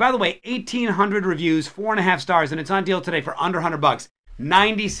deal today. By the way, 1,800 reviews, 4.5 stars, and it's on deal today for under $100,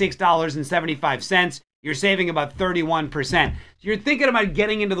 $96.75. You're saving about 31%. So you're thinking about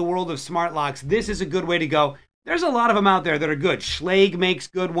getting into the world of smart locks. This is a good way to go. There's a lot of them out there that are good. Schlage makes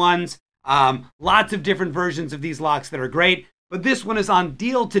good ones. Lots of different versions of these locks that are great. But this one is on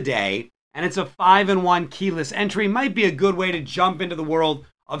deal today, and it's a 5-in-1 keyless entry. Might be a good way to jump into the world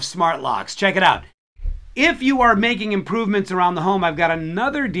of smart locks. Check it out. If you are making improvements around the home, I've got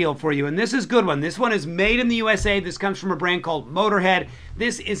another deal for you, and this is a good one. This one is made in the USA. This comes from a brand called Motorhead.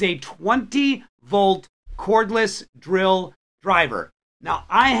 This is a 20-volt cordless drill driver. Now,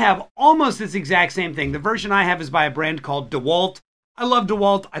 I have almost this exact same thing. The version I have is by a brand called DeWalt. I love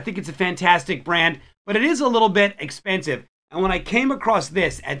DeWalt. I think it's a fantastic brand, but it is a little bit expensive. And when I came across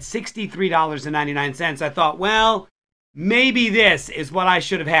this at $63.99, I thought, well, maybe this is what I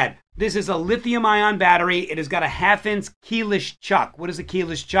should have had. This is a lithium-ion battery. It has got a 1/2-inch keyless chuck. What is a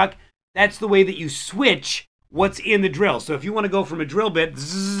keyless chuck? That's the way that you switch what's in the drill. So if you want to go from a drill bit,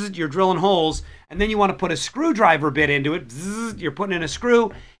 zzz, you're drilling holes, and then you want to put a screwdriver bit into it, zzz, you're putting in a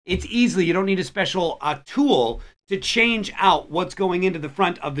screw. It's easy. You don't need a special tool to change out what's going into the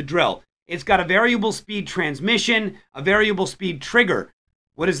front of the drill. It's got a variable speed transmission, a variable speed trigger.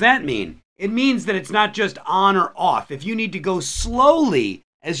 What does that mean? It means that it's not just on or off. If you need to go slowly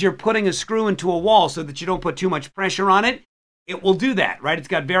as you're putting a screw into a wall so that you don't put too much pressure on it, it will do that, right? It's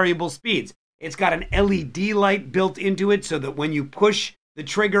got variable speeds. It's got an LED light built into it so that when you push the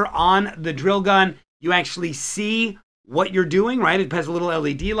trigger on the drill gun, you actually see what you're doing, right? It has a little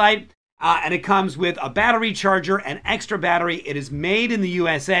LED light, and it comes with a battery charger, an extra battery. It is made in the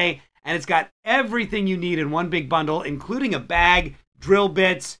USA, and it's got everything you need in one big bundle, including a bag, drill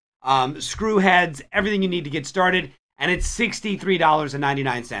bits, screw heads, everything you need to get started. And it's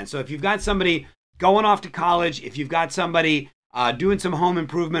 $63.99. So if you've got somebody going off to college, if you've got somebody doing some home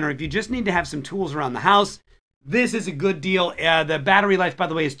improvement, or if you just need to have some tools around the house, this is a good deal. The battery life, by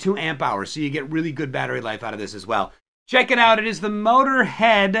the way, is 2 amp hours. So you get really good battery life out of this as well. Check it out. It is the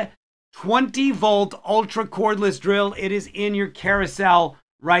Motorhead 20-volt ultra cordless drill. It is in your carousel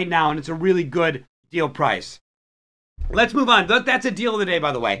right now, and it's a really good deal price. Let's move on. That's a deal of the day,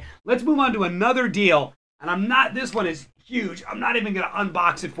 by the way. Let's move on to another deal. And this one is huge. I'm not even going to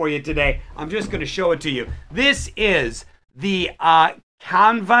unbox it for you today. I'm just going to show it to you. This is the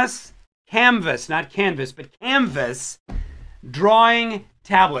Canvas, not Canvas, but Canvas drawing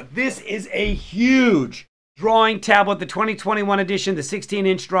tablet. This is a huge drawing tablet, the 2021 edition, the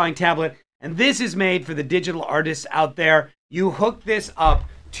 16-inch drawing tablet. And this is made for the digital artists out there. You hook this up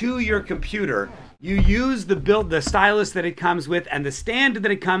to your computer. You use the stylus that it comes with and the stand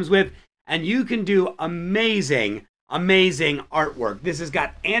that it comes with, and you can do amazing, amazing artwork. This has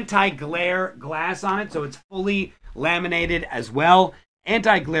got anti-glare glass on it, so it's fully laminated as well.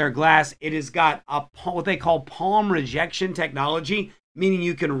 Anti-glare glass. It has got what they call palm rejection technology, meaning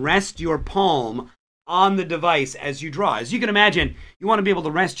you can rest your palm on the device as you draw. As you can imagine, you want to be able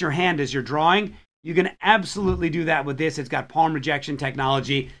to rest your hand as you're drawing. You can absolutely do that with this. It's got palm rejection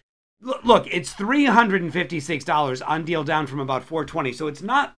technology. Look, it's $356 on deal, down from about $420. So it's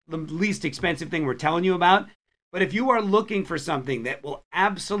not the least expensive thing we're telling you about. But if you are looking for something that will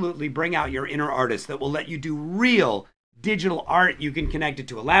absolutely bring out your inner artist, that will let you do real digital art, you can connect it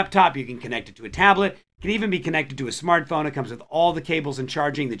to a laptop, you can connect it to a tablet, it can even be connected to a smartphone. It comes with all the cables and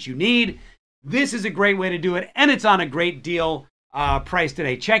charging that you need. This is a great way to do it, and it's on a great deal price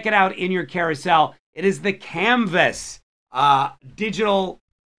today. Check it out in your carousel. It is the Canvas digital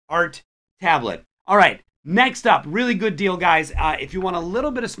art tablet. All right, next up, really good deal, guys. If you want a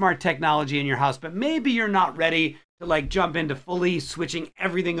little bit of smart technology in your house, but maybe you're not ready to jump into fully switching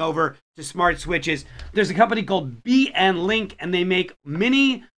everything over to smart switches, there's a company called BNLink, and they make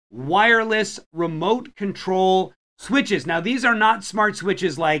mini wireless remote control switches. Now, these are not smart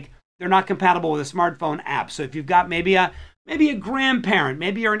switches, they're not compatible with a smartphone app. So if you've got maybe a grandparent,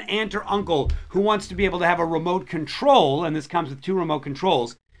 maybe you're an aunt or uncle who wants to be able to have a remote control, and this comes with 2 remote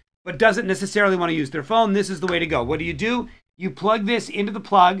controls, but doesn't necessarily want to use their phone, this is the way to go. What do? You plug this into the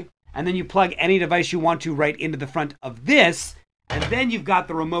plug, and then you plug any device you want to right into the front of this, and then you've got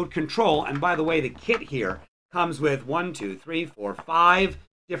the remote control. And by the way, the kit here comes with 5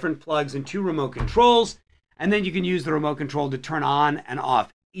 different plugs and 2 remote controls, and then you can use the remote control to turn on and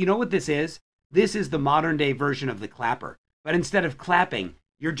off. You know what this is? This is the modern day version of the clapper. But instead of clapping,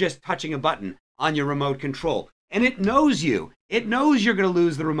 you're just touching a button on your remote control. And it knows you. It knows you're going to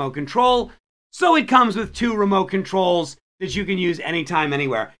lose the remote control. So it comes with 2 remote controls that you can use anytime,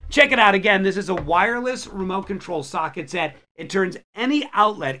 anywhere. Check it out again. This is a wireless remote control socket set. It turns any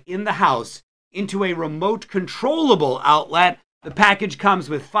outlet in the house into a remote controllable outlet. The package comes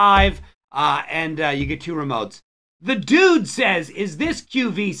with 5, and you get 2 remotes. The dude says, is this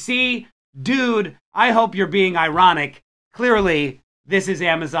QVC? Dude, I hope you're being ironic. Clearly, this is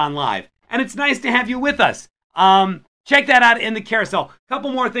Amazon Live. And it's nice to have you with us. Check that out in the carousel.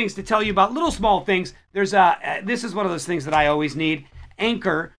 Couple more things to tell you about, little small things. There's this is one of those things that I always need.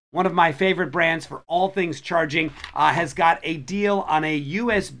 Anker, one of my favorite brands for all things charging, has got a deal on a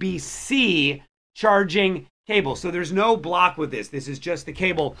USB-C charging cable. So there's no block with this. This is just the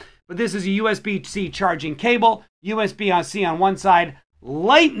cable. But this is a USB-C charging cable. USB-C on one side,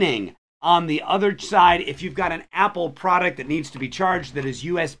 Lightning on the other side. If you've got an Apple product that needs to be charged that is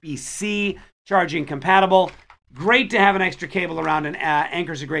USB-C charging compatible, great to have an extra cable around, and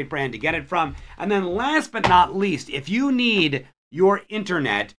Anker's a great brand to get it from. And then last but not least, if you need your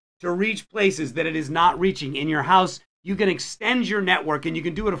internet to reach places that it is not reaching in your house, you can extend your network, and you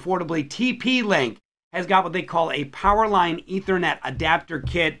can do it affordably. TP-Link has got what they call a Powerline Ethernet adapter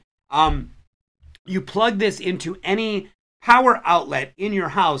kit. You plug this into any power outlet in your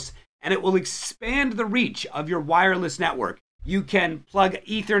house, and it will expand the reach of your wireless network. You can plug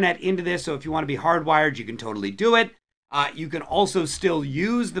Ethernet into this, so if you want to be hardwired, you can totally do it. You can also still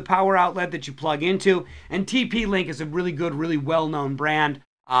use the power outlet that you plug into. And TP-Link is a really good, really well-known brand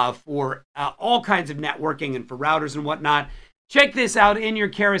for all kinds of networking and for routers and whatnot. Check this out in your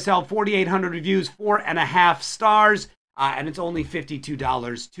carousel. 4,800 reviews, 4.5 stars, and it's only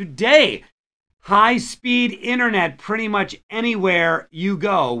 $52 today. High-speed internet pretty much anywhere you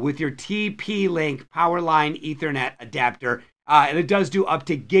go with your TP-Link Powerline Ethernet adapter. And it does do up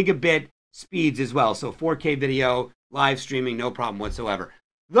to gigabit speeds as well. So 4K video, live streaming, no problem whatsoever.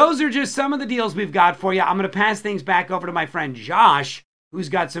 Those are just some of the deals we've got for you. I'm going to pass things back over to my friend Josh, who's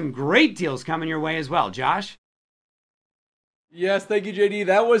got some great deals coming your way as well. Josh? Yes, thank you, JD.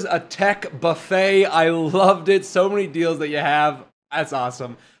 That was a tech buffet. I loved it. So many deals that you have. That's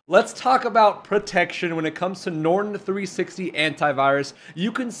awesome. Let's talk about protection. When it comes to Norton 360 antivirus,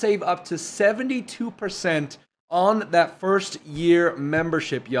 you can save up to 72% on that first year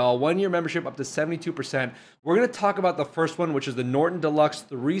membership, y'all. 1 year membership up to 72%. We're going to talk about the first one, which is the Norton Deluxe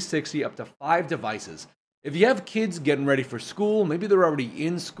 360, up to 5 devices. If you have kids getting ready for school, maybe they're already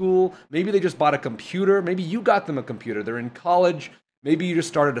in school, maybe they just bought a computer, maybe you got them a computer, they're in college, maybe you just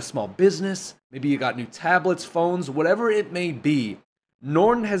started a small business, maybe you got new tablets, phones, whatever it may be,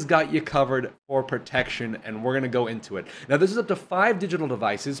 Norton has got you covered for protection, and we're going to go into it. Now, this is up to 5 digital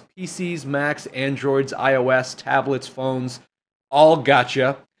devices, PCs, Macs, Androids, iOS, tablets, phones, all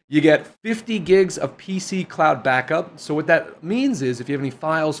gotcha. You get 50 gigs of PC cloud backup. So what that means is if you have any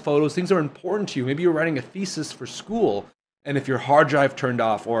files, photos, things that are important to you, maybe you're writing a thesis for school, and if your hard drive turned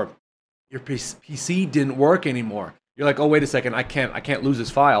off or your PC didn't work anymore, you're like, oh, wait a second, I can't lose this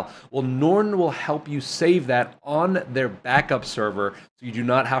file. Well, Norton will help you save that on their backup server, so you do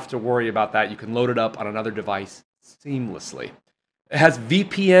not have to worry about that. You can load it up on another device seamlessly. It has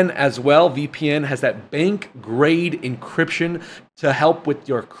VPN as well. VPN has that bank-grade encryption to help with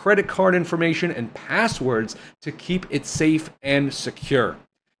your credit card information and passwords to keep it safe and secure.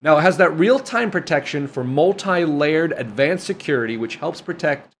 Now, it has that real-time protection for multi-layered advanced security, which helps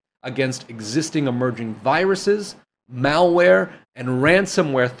protect against existing emerging viruses, malware, and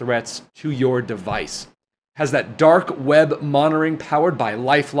ransomware threats to your device. Has that dark web monitoring powered by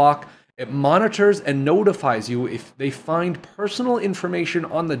LifeLock. It monitors and notifies you if they find personal information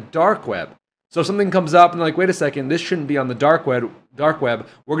on the dark web. So if something comes up and they're like, wait a second, this shouldn't be on the dark web,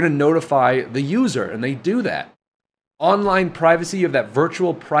 we're going to notify the user, and they do that. Online privacy, you have that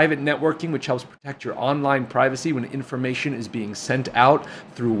virtual private networking, which helps protect your online privacy when information is being sent out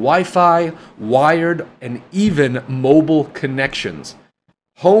through Wi-Fi, wired, and even mobile connections.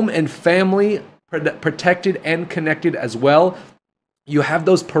 Home and family protected and connected as well. You have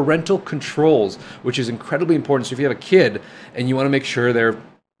those parental controls, which is incredibly important. So if you have a kid and you want to make sure they're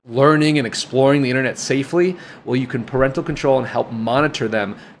learning and exploring the internet safely, well, you can parental control and help monitor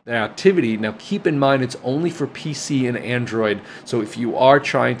them, their activity. Now, keep in mind, it's only for PC and Android. So if you are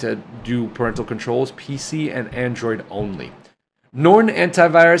trying to do parental controls, PC and Android only. Norton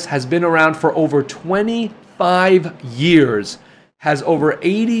Antivirus has been around for over 25 years, has over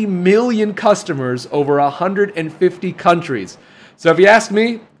 80 million customers, over 150 countries. So if you ask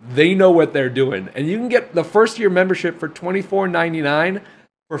me, they know what they're doing. And you can get the first year membership for $24.99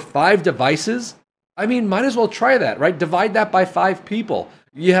 for 5 devices. I mean, might as well try that, right? Divide that by 5 people.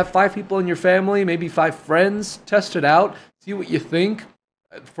 You have 5 people in your family, maybe 5 friends, test it out, see what you think.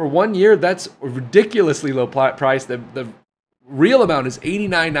 For 1 year, that's a ridiculously low price. The real amount is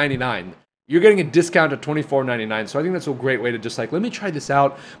 $89.99. You're getting a discount at $24.99. So I think that's a great way to just like, let me try this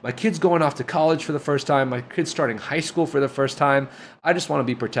out. My kid's going off to college for the first time. My kid's starting high school for the first time. I just want to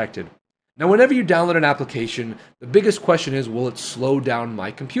be protected. Now, whenever you download an application, the biggest question is, will it slow down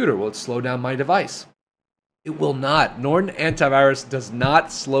my computer? Will it slow down my device? It will not. Norton Antivirus does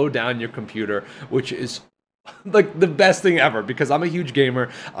not slow down your computer, which is like the best thing ever, because I'm a huge gamer.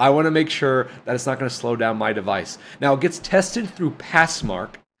 I want to make sure that it's not going to slow down my device. Now, it gets tested through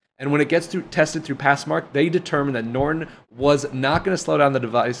Passmark, and when it gets tested through Passmark, they determined that Norton was not going to slow down the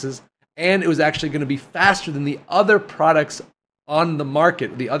devices, and it was actually going to be faster than the other products on the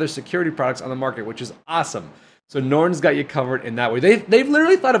market, the other security products on the market, which is awesome. So Norton's got you covered in that way. They've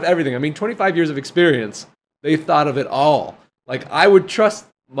literally thought of everything. I mean, 25 years of experience, they've thought of it all. Like, I would trust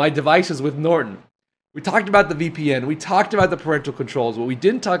my devices with Norton. We talked about the VPN. We talked about the parental controls. What we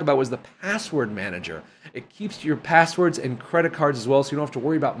didn't talk about was the password manager. It keeps your passwords and credit cards as well, so you don't have to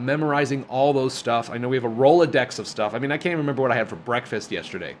worry about memorizing all those stuff. I know we have a Rolodex of stuff. I mean, I can't even remember what I had for breakfast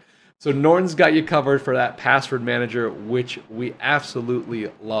yesterday. So Norton's got you covered for that password manager, which we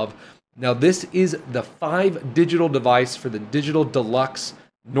absolutely love. Now, this is the 5 digital device for the Digital Deluxe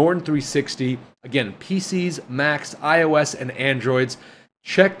Norton 360. Again, PCs, Macs, iOS, and Androids.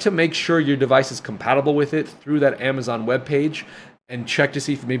 Check to make sure your device is compatible with it through that Amazon webpage, and check to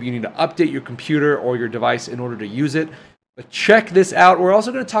see if maybe you need to update your computer or your device in order to use it. But check this out. We're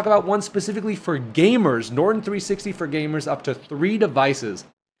also going to talk about one specifically for gamers, Norton 360 for gamers, up to 3 devices.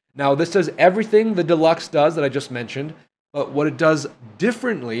 Now, this does everything the Deluxe does that I just mentioned, but what it does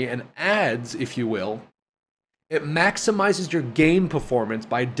differently and adds, if you will, it maximizes your game performance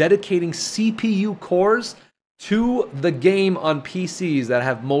by dedicating CPU cores to the game on PCs that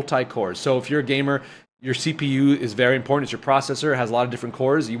have multi-cores. So if you're a gamer, your CPU is very important. It's your processor. It has a lot of different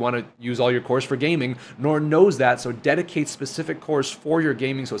cores. You want to use all your cores for gaming. Norton knows that, so it dedicates specific cores for your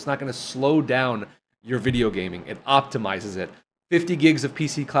gaming, so it's not going to slow down your video gaming. It optimizes it. 50 gigs of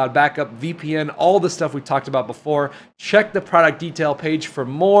PC cloud backup, VPN, all the stuff we talked about before. Check the product detail page for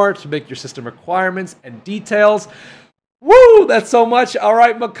more to make your system requirements and details. Woo, that's so much. All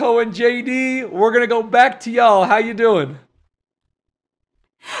right, Mako and JD, we're going to go back to y'all. How you doing?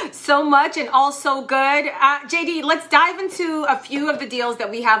 So much and all so good. JD, let's dive into a few of the deals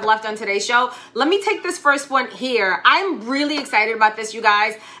that we have left on today's show. Let me take this first one here. I'm really excited about this, you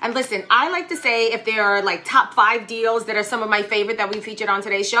guys. And listen, I like to say if there are like top 5 deals that are some of my favorite that we featured on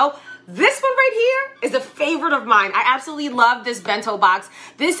today's show, this one right here is a favorite of mine. I absolutely love this bento box.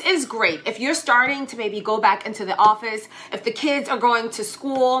 This is great. If you're starting to maybe go back into the office, if the kids are going to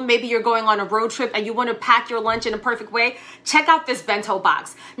school, maybe you're going on a road trip and you want to pack your lunch in a perfect way, check out this bento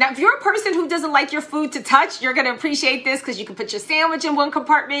box. Now, if you're a person who doesn't like your food to touch, you're going to appreciate this because you can put your sandwich in one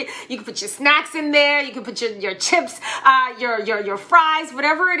compartment, you can put your snacks in there, you can put your chips, your fries,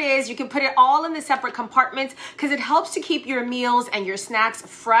 whatever it is, you can put it all in the separate compartments because it helps to keep your meals and your snacks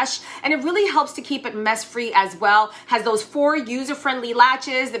fresh. And it really helps to keep it mess-free as well. Has those 4 user-friendly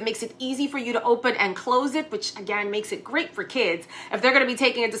latches that makes it easy for you to open and close it, which again makes it great for kids. If they're going to be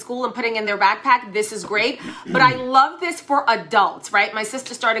taking it to school and putting it in their backpack, this is great. But I love this for adults, right? My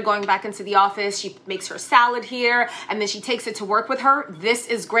sister started going back into the office. She makes her salad here, and then she takes it to work with her. This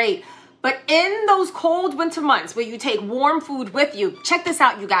is great. But in those cold winter months where you take warm food with you, check this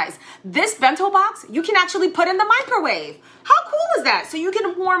out, you guys. This bento box, you can actually put in the microwave. How cool is that? So you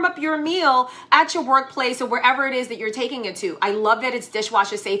can warm up your meal at your workplace or wherever it is that you're taking it to. I love that it's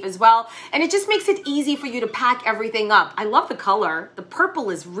dishwasher safe as well. And it just makes it easy for you to pack everything up. I love the color. The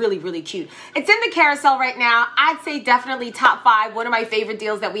purple is really, really cute. It's in the carousel right now. I'd say definitely top 5. One of my favorite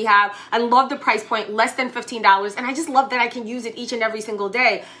deals that we have. I love the price point, less than $15. And I just love that I can use it each and every single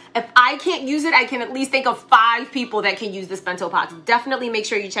day. If I can't use it, I can at least think of 5 people that can use this bento box. Definitely make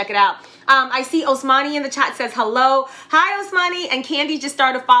sure you check it out. I see Osmani in the chat says hello. Hi, Osmani. And Candy just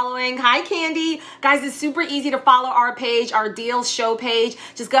started following. Hi, Candy. Guys, it's super easy to follow our page, our deals show page.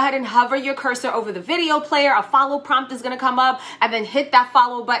 Just go ahead and hover your cursor over the video player. A follow prompt is going to come up and then hit that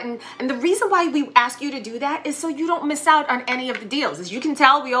follow button. And the reason why we ask you to do that is so you don't miss out on any of the deals. As you can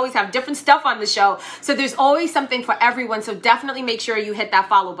tell, we always have different stuff on the show. So there's always something for everyone. So definitely make sure you hit that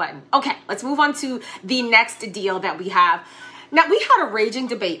follow button. Okay, let's move on to the next deal that we have. Now, we had a raging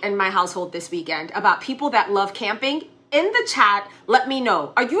debate in my household this weekend about people that love camping. In the chat, let me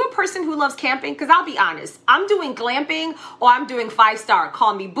know. Are you a person who loves camping? Because I'll be honest, I'm doing glamping or I'm doing 5-star.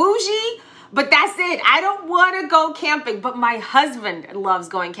 Call me bougie, but that's it. I don't want to go camping, but my husband loves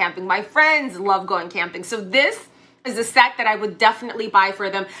going camping. My friends love going camping. So this is a set that I would definitely buy for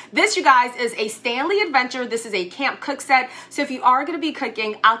them. This, you guys, is a Stanley Adventure. This is a camp cook set. So if you are going to be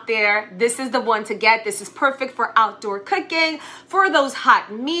cooking out there, this is the one to get. This is perfect for outdoor cooking, for those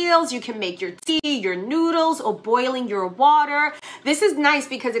hot meals. You can make your tea, your noodles, or boiling your water. This is nice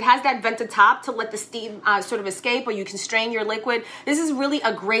because it has that vented top to let the steam sort of escape, or you can strain your liquid. This is really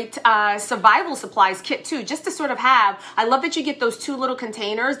a great survival supplies kit too, just to sort of have. I love that you get those 2 little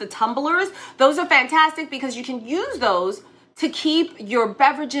containers, the tumblers. Those are fantastic because you can use those to keep your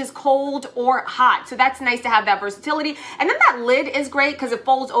beverages cold or hot. So that's nice to have that versatility. And then that lid is great because it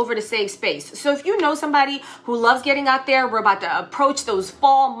folds over to save space. So if you know somebody who loves getting out there, we're about to approach those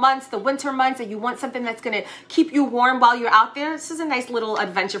fall months, the winter months, and you want something that's going to keep you warm while you're out there, this is a nice little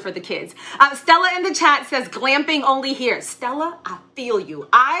adventure for the kids. Stella in the chat says glamping only here. Stella, I feel you.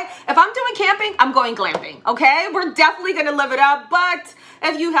 If I'm doing camping, I'm going glamping, okay? We're definitely going to live it up, but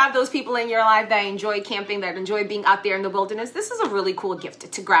if you have those people in your life that enjoy camping, that enjoy being out there in the wilderness, this is a really cool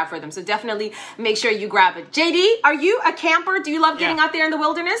gift to grab for them. So definitely make sure you grab it. JD, are you a camper? Do you love getting out there in the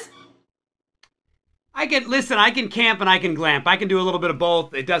wilderness? I can camp and I can glamp. I can do a little bit of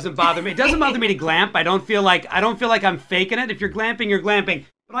both. It doesn't bother me. It doesn't bother me to glamp. I don't feel like I'm faking it. If you're glamping, you're glamping.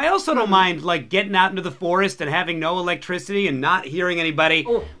 But I also don't mind like getting out into the forest and having no electricity and not hearing anybody.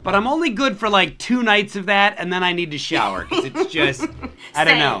 Oh. But I'm only good for like 2 nights of that, and then I need to shower because it's just I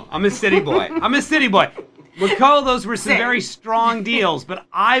don't know. I'm a city boy. Nicole, those were some very strong deals, but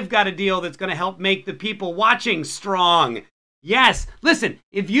I've got a deal that's going to help make the people watching strong. Yes, listen,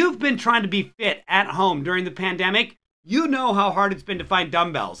 if you've been trying to be fit at home during the pandemic, you know how hard it's been to find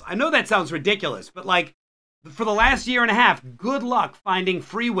dumbbells. I know that sounds ridiculous, but like for the last year and a half, good luck finding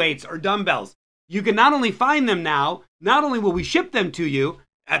free weights or dumbbells. You can not only find them now, not only will we ship them to you,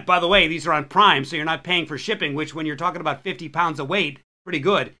 by the way, these are on Prime, so you're not paying for shipping, which when you're talking about 50 pounds of weight, pretty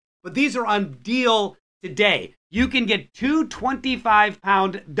good, but these are on deal today. You can get 2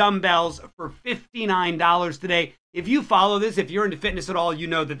 25-pound dumbbells for $59 today. If you follow this, if you're into fitness at all, you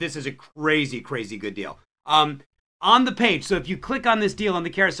know that this is a crazy, crazy good deal. On the page, so if you click on this deal on the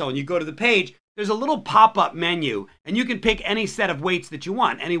carousel and you go to the page, there's a little pop-up menu, and you can pick any set of weights that you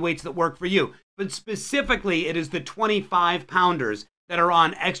want, any weights that work for you. But specifically, it is the 25-pounders that are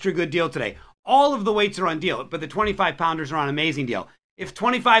on extra good deal today. All of the weights are on deal, but the 25-pounders are on amazing deal. If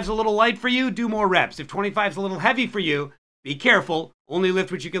 25 is a little light for you, do more reps. If 25 is a little heavy for you, be careful. Only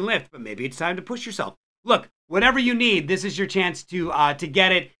lift what you can lift, but maybe it's time to push yourself. Look, whatever you need, this is your chance to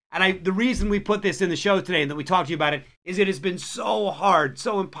get it. And the reason we put this in the show today and that we talked to you about it is it has been so hard,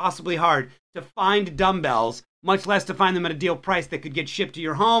 so impossibly hard to find dumbbells, much less to find them at a deal price that could get shipped to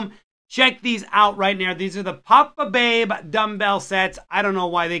your home. Check these out right now. These are the Papa Babe dumbbell sets. I don't know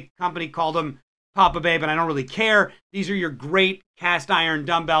why the company called them Papa Babe, and I don't really care. These are your great cast iron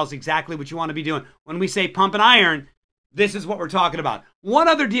dumbbells, exactly what you want to be doing. When we say pump and iron, this is what we're talking about. One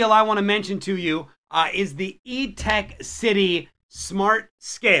other deal I want to mention to you is the E-Tech City Smart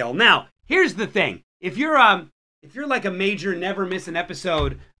Scale. Now, here's the thing. If you're like a major never miss an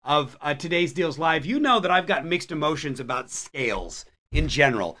episode of Today's Deals Live, you know that I've got mixed emotions about scales in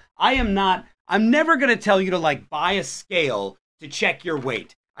general. I'm never going to tell you to like buy a scale to check your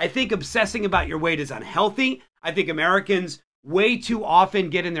weight. I think obsessing about your weight is unhealthy. I think Americans way too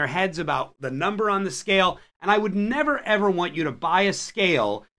often get in their heads about the number on the scale. And I would never, ever want you to buy a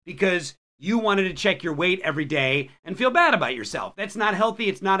scale because you wanted to check your weight every day and feel bad about yourself. That's not healthy.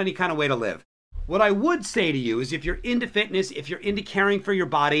 It's not any kind of way to live. What I would say to you is if you're into fitness, if you're into caring for your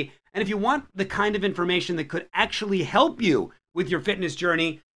body, and if you want the kind of information that could actually help you with your fitness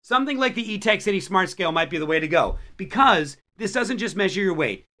journey, something like the E-Tech City Smart Scale might be the way to go, because this doesn't just measure your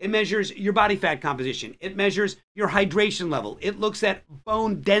weight. It measures your body fat composition. It measures your hydration level. It looks at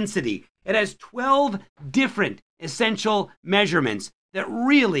bone density. It has 12 different essential measurements that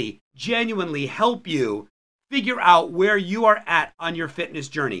really genuinely help you figure out where you are at on your fitness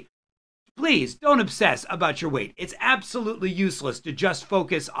journey. Please don't obsess about your weight. It's absolutely useless to just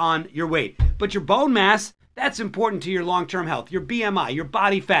focus on your weight. But your bone mass, that's important to your long-term health, your BMI, your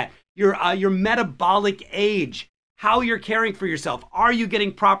body fat, your metabolic age, how you're caring for yourself. Are you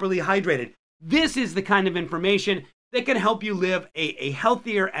getting properly hydrated? This is the kind of information that can help you live a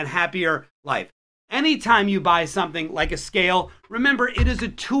healthier and happier life. Anytime you buy something like a scale, remember it is a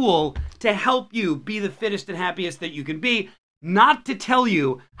tool to help you be the fittest and happiest that you can be, not to tell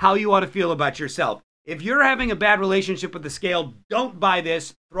you how you ought to feel about yourself. If you're having a bad relationship with the scale, don't buy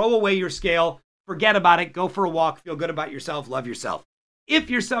this. Throw away your scale. Forget about it. Go for a walk. Feel good about yourself. Love yourself. If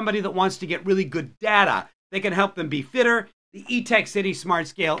you're somebody that wants to get really good data that can help them be fitter, the eTech City Smart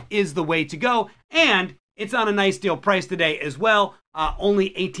Scale is the way to go. And it's on a nice deal price today as well. Only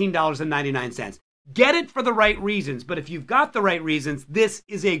 $18.99. Get it for the right reasons. But if you've got the right reasons, this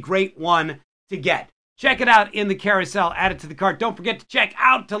is a great one to get. Check it out in the carousel. Add it to the cart. Don't forget to check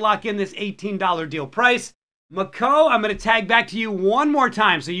out to lock in this $18 deal price. Mako, I'm going to tag back to you one more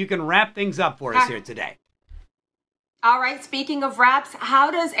time so you can wrap things up for us here today. All right, speaking of wraps, how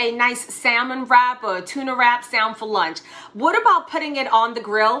does a nice salmon wrap or a tuna wrap sound for lunch? What about putting it on the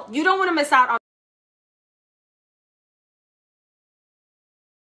grill? You don't want to miss out on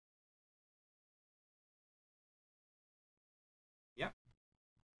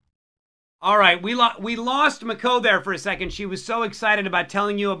All right, we lost Mako there for a second. She was so excited about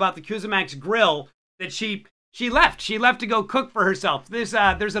telling you about the Cuisinart grill that she left. She left to go cook for herself. There's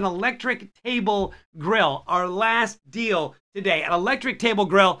an electric table grill, our last deal today. An electric table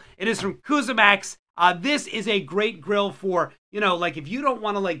grill. It is from Cuisinart. This is a great grill for, like if you don't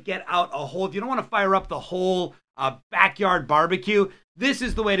want to get out if you don't want to fire up the whole backyard barbecue, this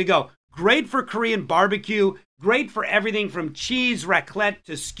is the way to go. Great for Korean barbecue. Great for everything from cheese raclette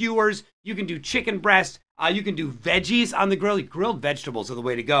to skewers. You can do chicken breast. You can do veggies on the grill. Grilled vegetables are the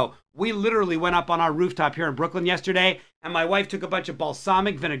way to go. We literally went up on our rooftop here in Brooklyn yesterday, and my wife took a bunch of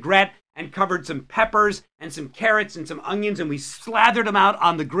balsamic vinaigrette and covered some peppers and some carrots and some onions, and we slathered them out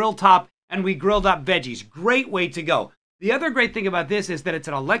on the grill top, and we grilled up veggies. Great way to go. The other great thing about this is that it's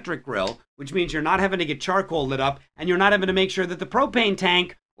an electric grill, which means you're not having to get charcoal lit up, and you're not having to make sure that the propane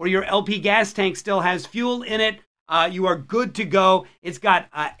tank or your LP gas tank still has fuel in it. You are good to go. It's got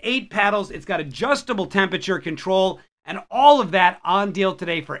 8 paddles. It's got adjustable temperature control, and all of that on deal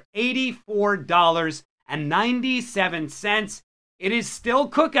today for $84.97. It is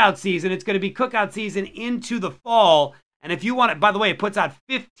still cookout season. It's going to be cookout season into the fall. And if you want it, by the way, it puts out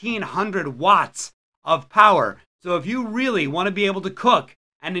 1,500 watts of power. So if you really want to be able to cook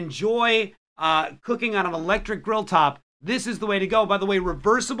and enjoy cooking on an electric grill top, this is the way to go. By the way,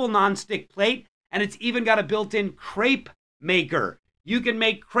 reversible nonstick plate, and it's even got a built-in crepe maker. You can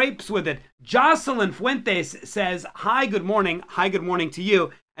make crepes with it. Jocelyn Fuentes says, hi, good morning. Hi, good morning to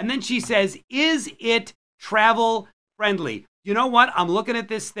you. And then she says, is it travel friendly? You know what? I'm looking at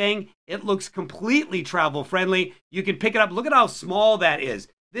this thing. It looks completely travel friendly. You can pick it up. Look at how small that is.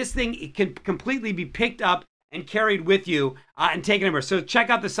 This thing, it can completely be picked up and carried with you and taken everywhere. So check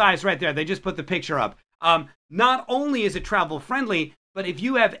out the size right there. They just put the picture up. Not only is it travel friendly, but if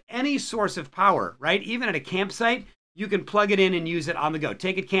you have any source of power, right, even at a campsite, you can plug it in and use it on the go.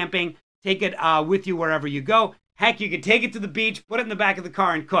 Take it camping, take it with you wherever you go. Heck, you can take it to the beach, put it in the back of the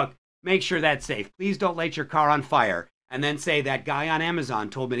car and cook. Make sure that's safe. Please don't light your car on fire and then say that guy on Amazon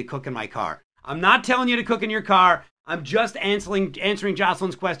told me to cook in my car. I'm not telling you to cook in your car. I'm just answering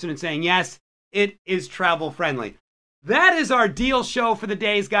Jocelyn's question and saying, yes, it is travel friendly. That is our deal show for the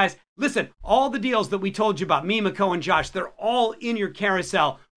days, guys. Listen, all the deals that we told you about, me, Mako, and Josh, they're all in your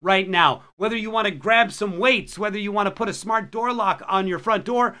carousel right now. Whether you want to grab some weights, whether you want to put a smart door lock on your front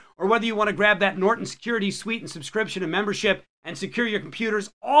door, or whether you want to grab that Norton Security Suite and subscription and membership and secure your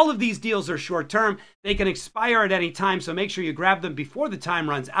computers, all of these deals are short-term. They can expire at any time, so make sure you grab them before the time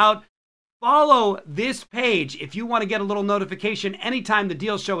runs out. Follow this page if you want to get a little notification anytime the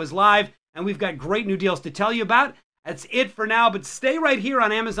deal show is live, and we've got great new deals to tell you about. That's it for now, but stay right here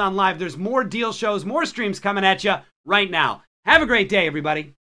on Amazon Live. There's more deal shows, more streams coming at you right now. Have a great day,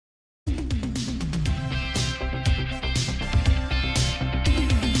 everybody.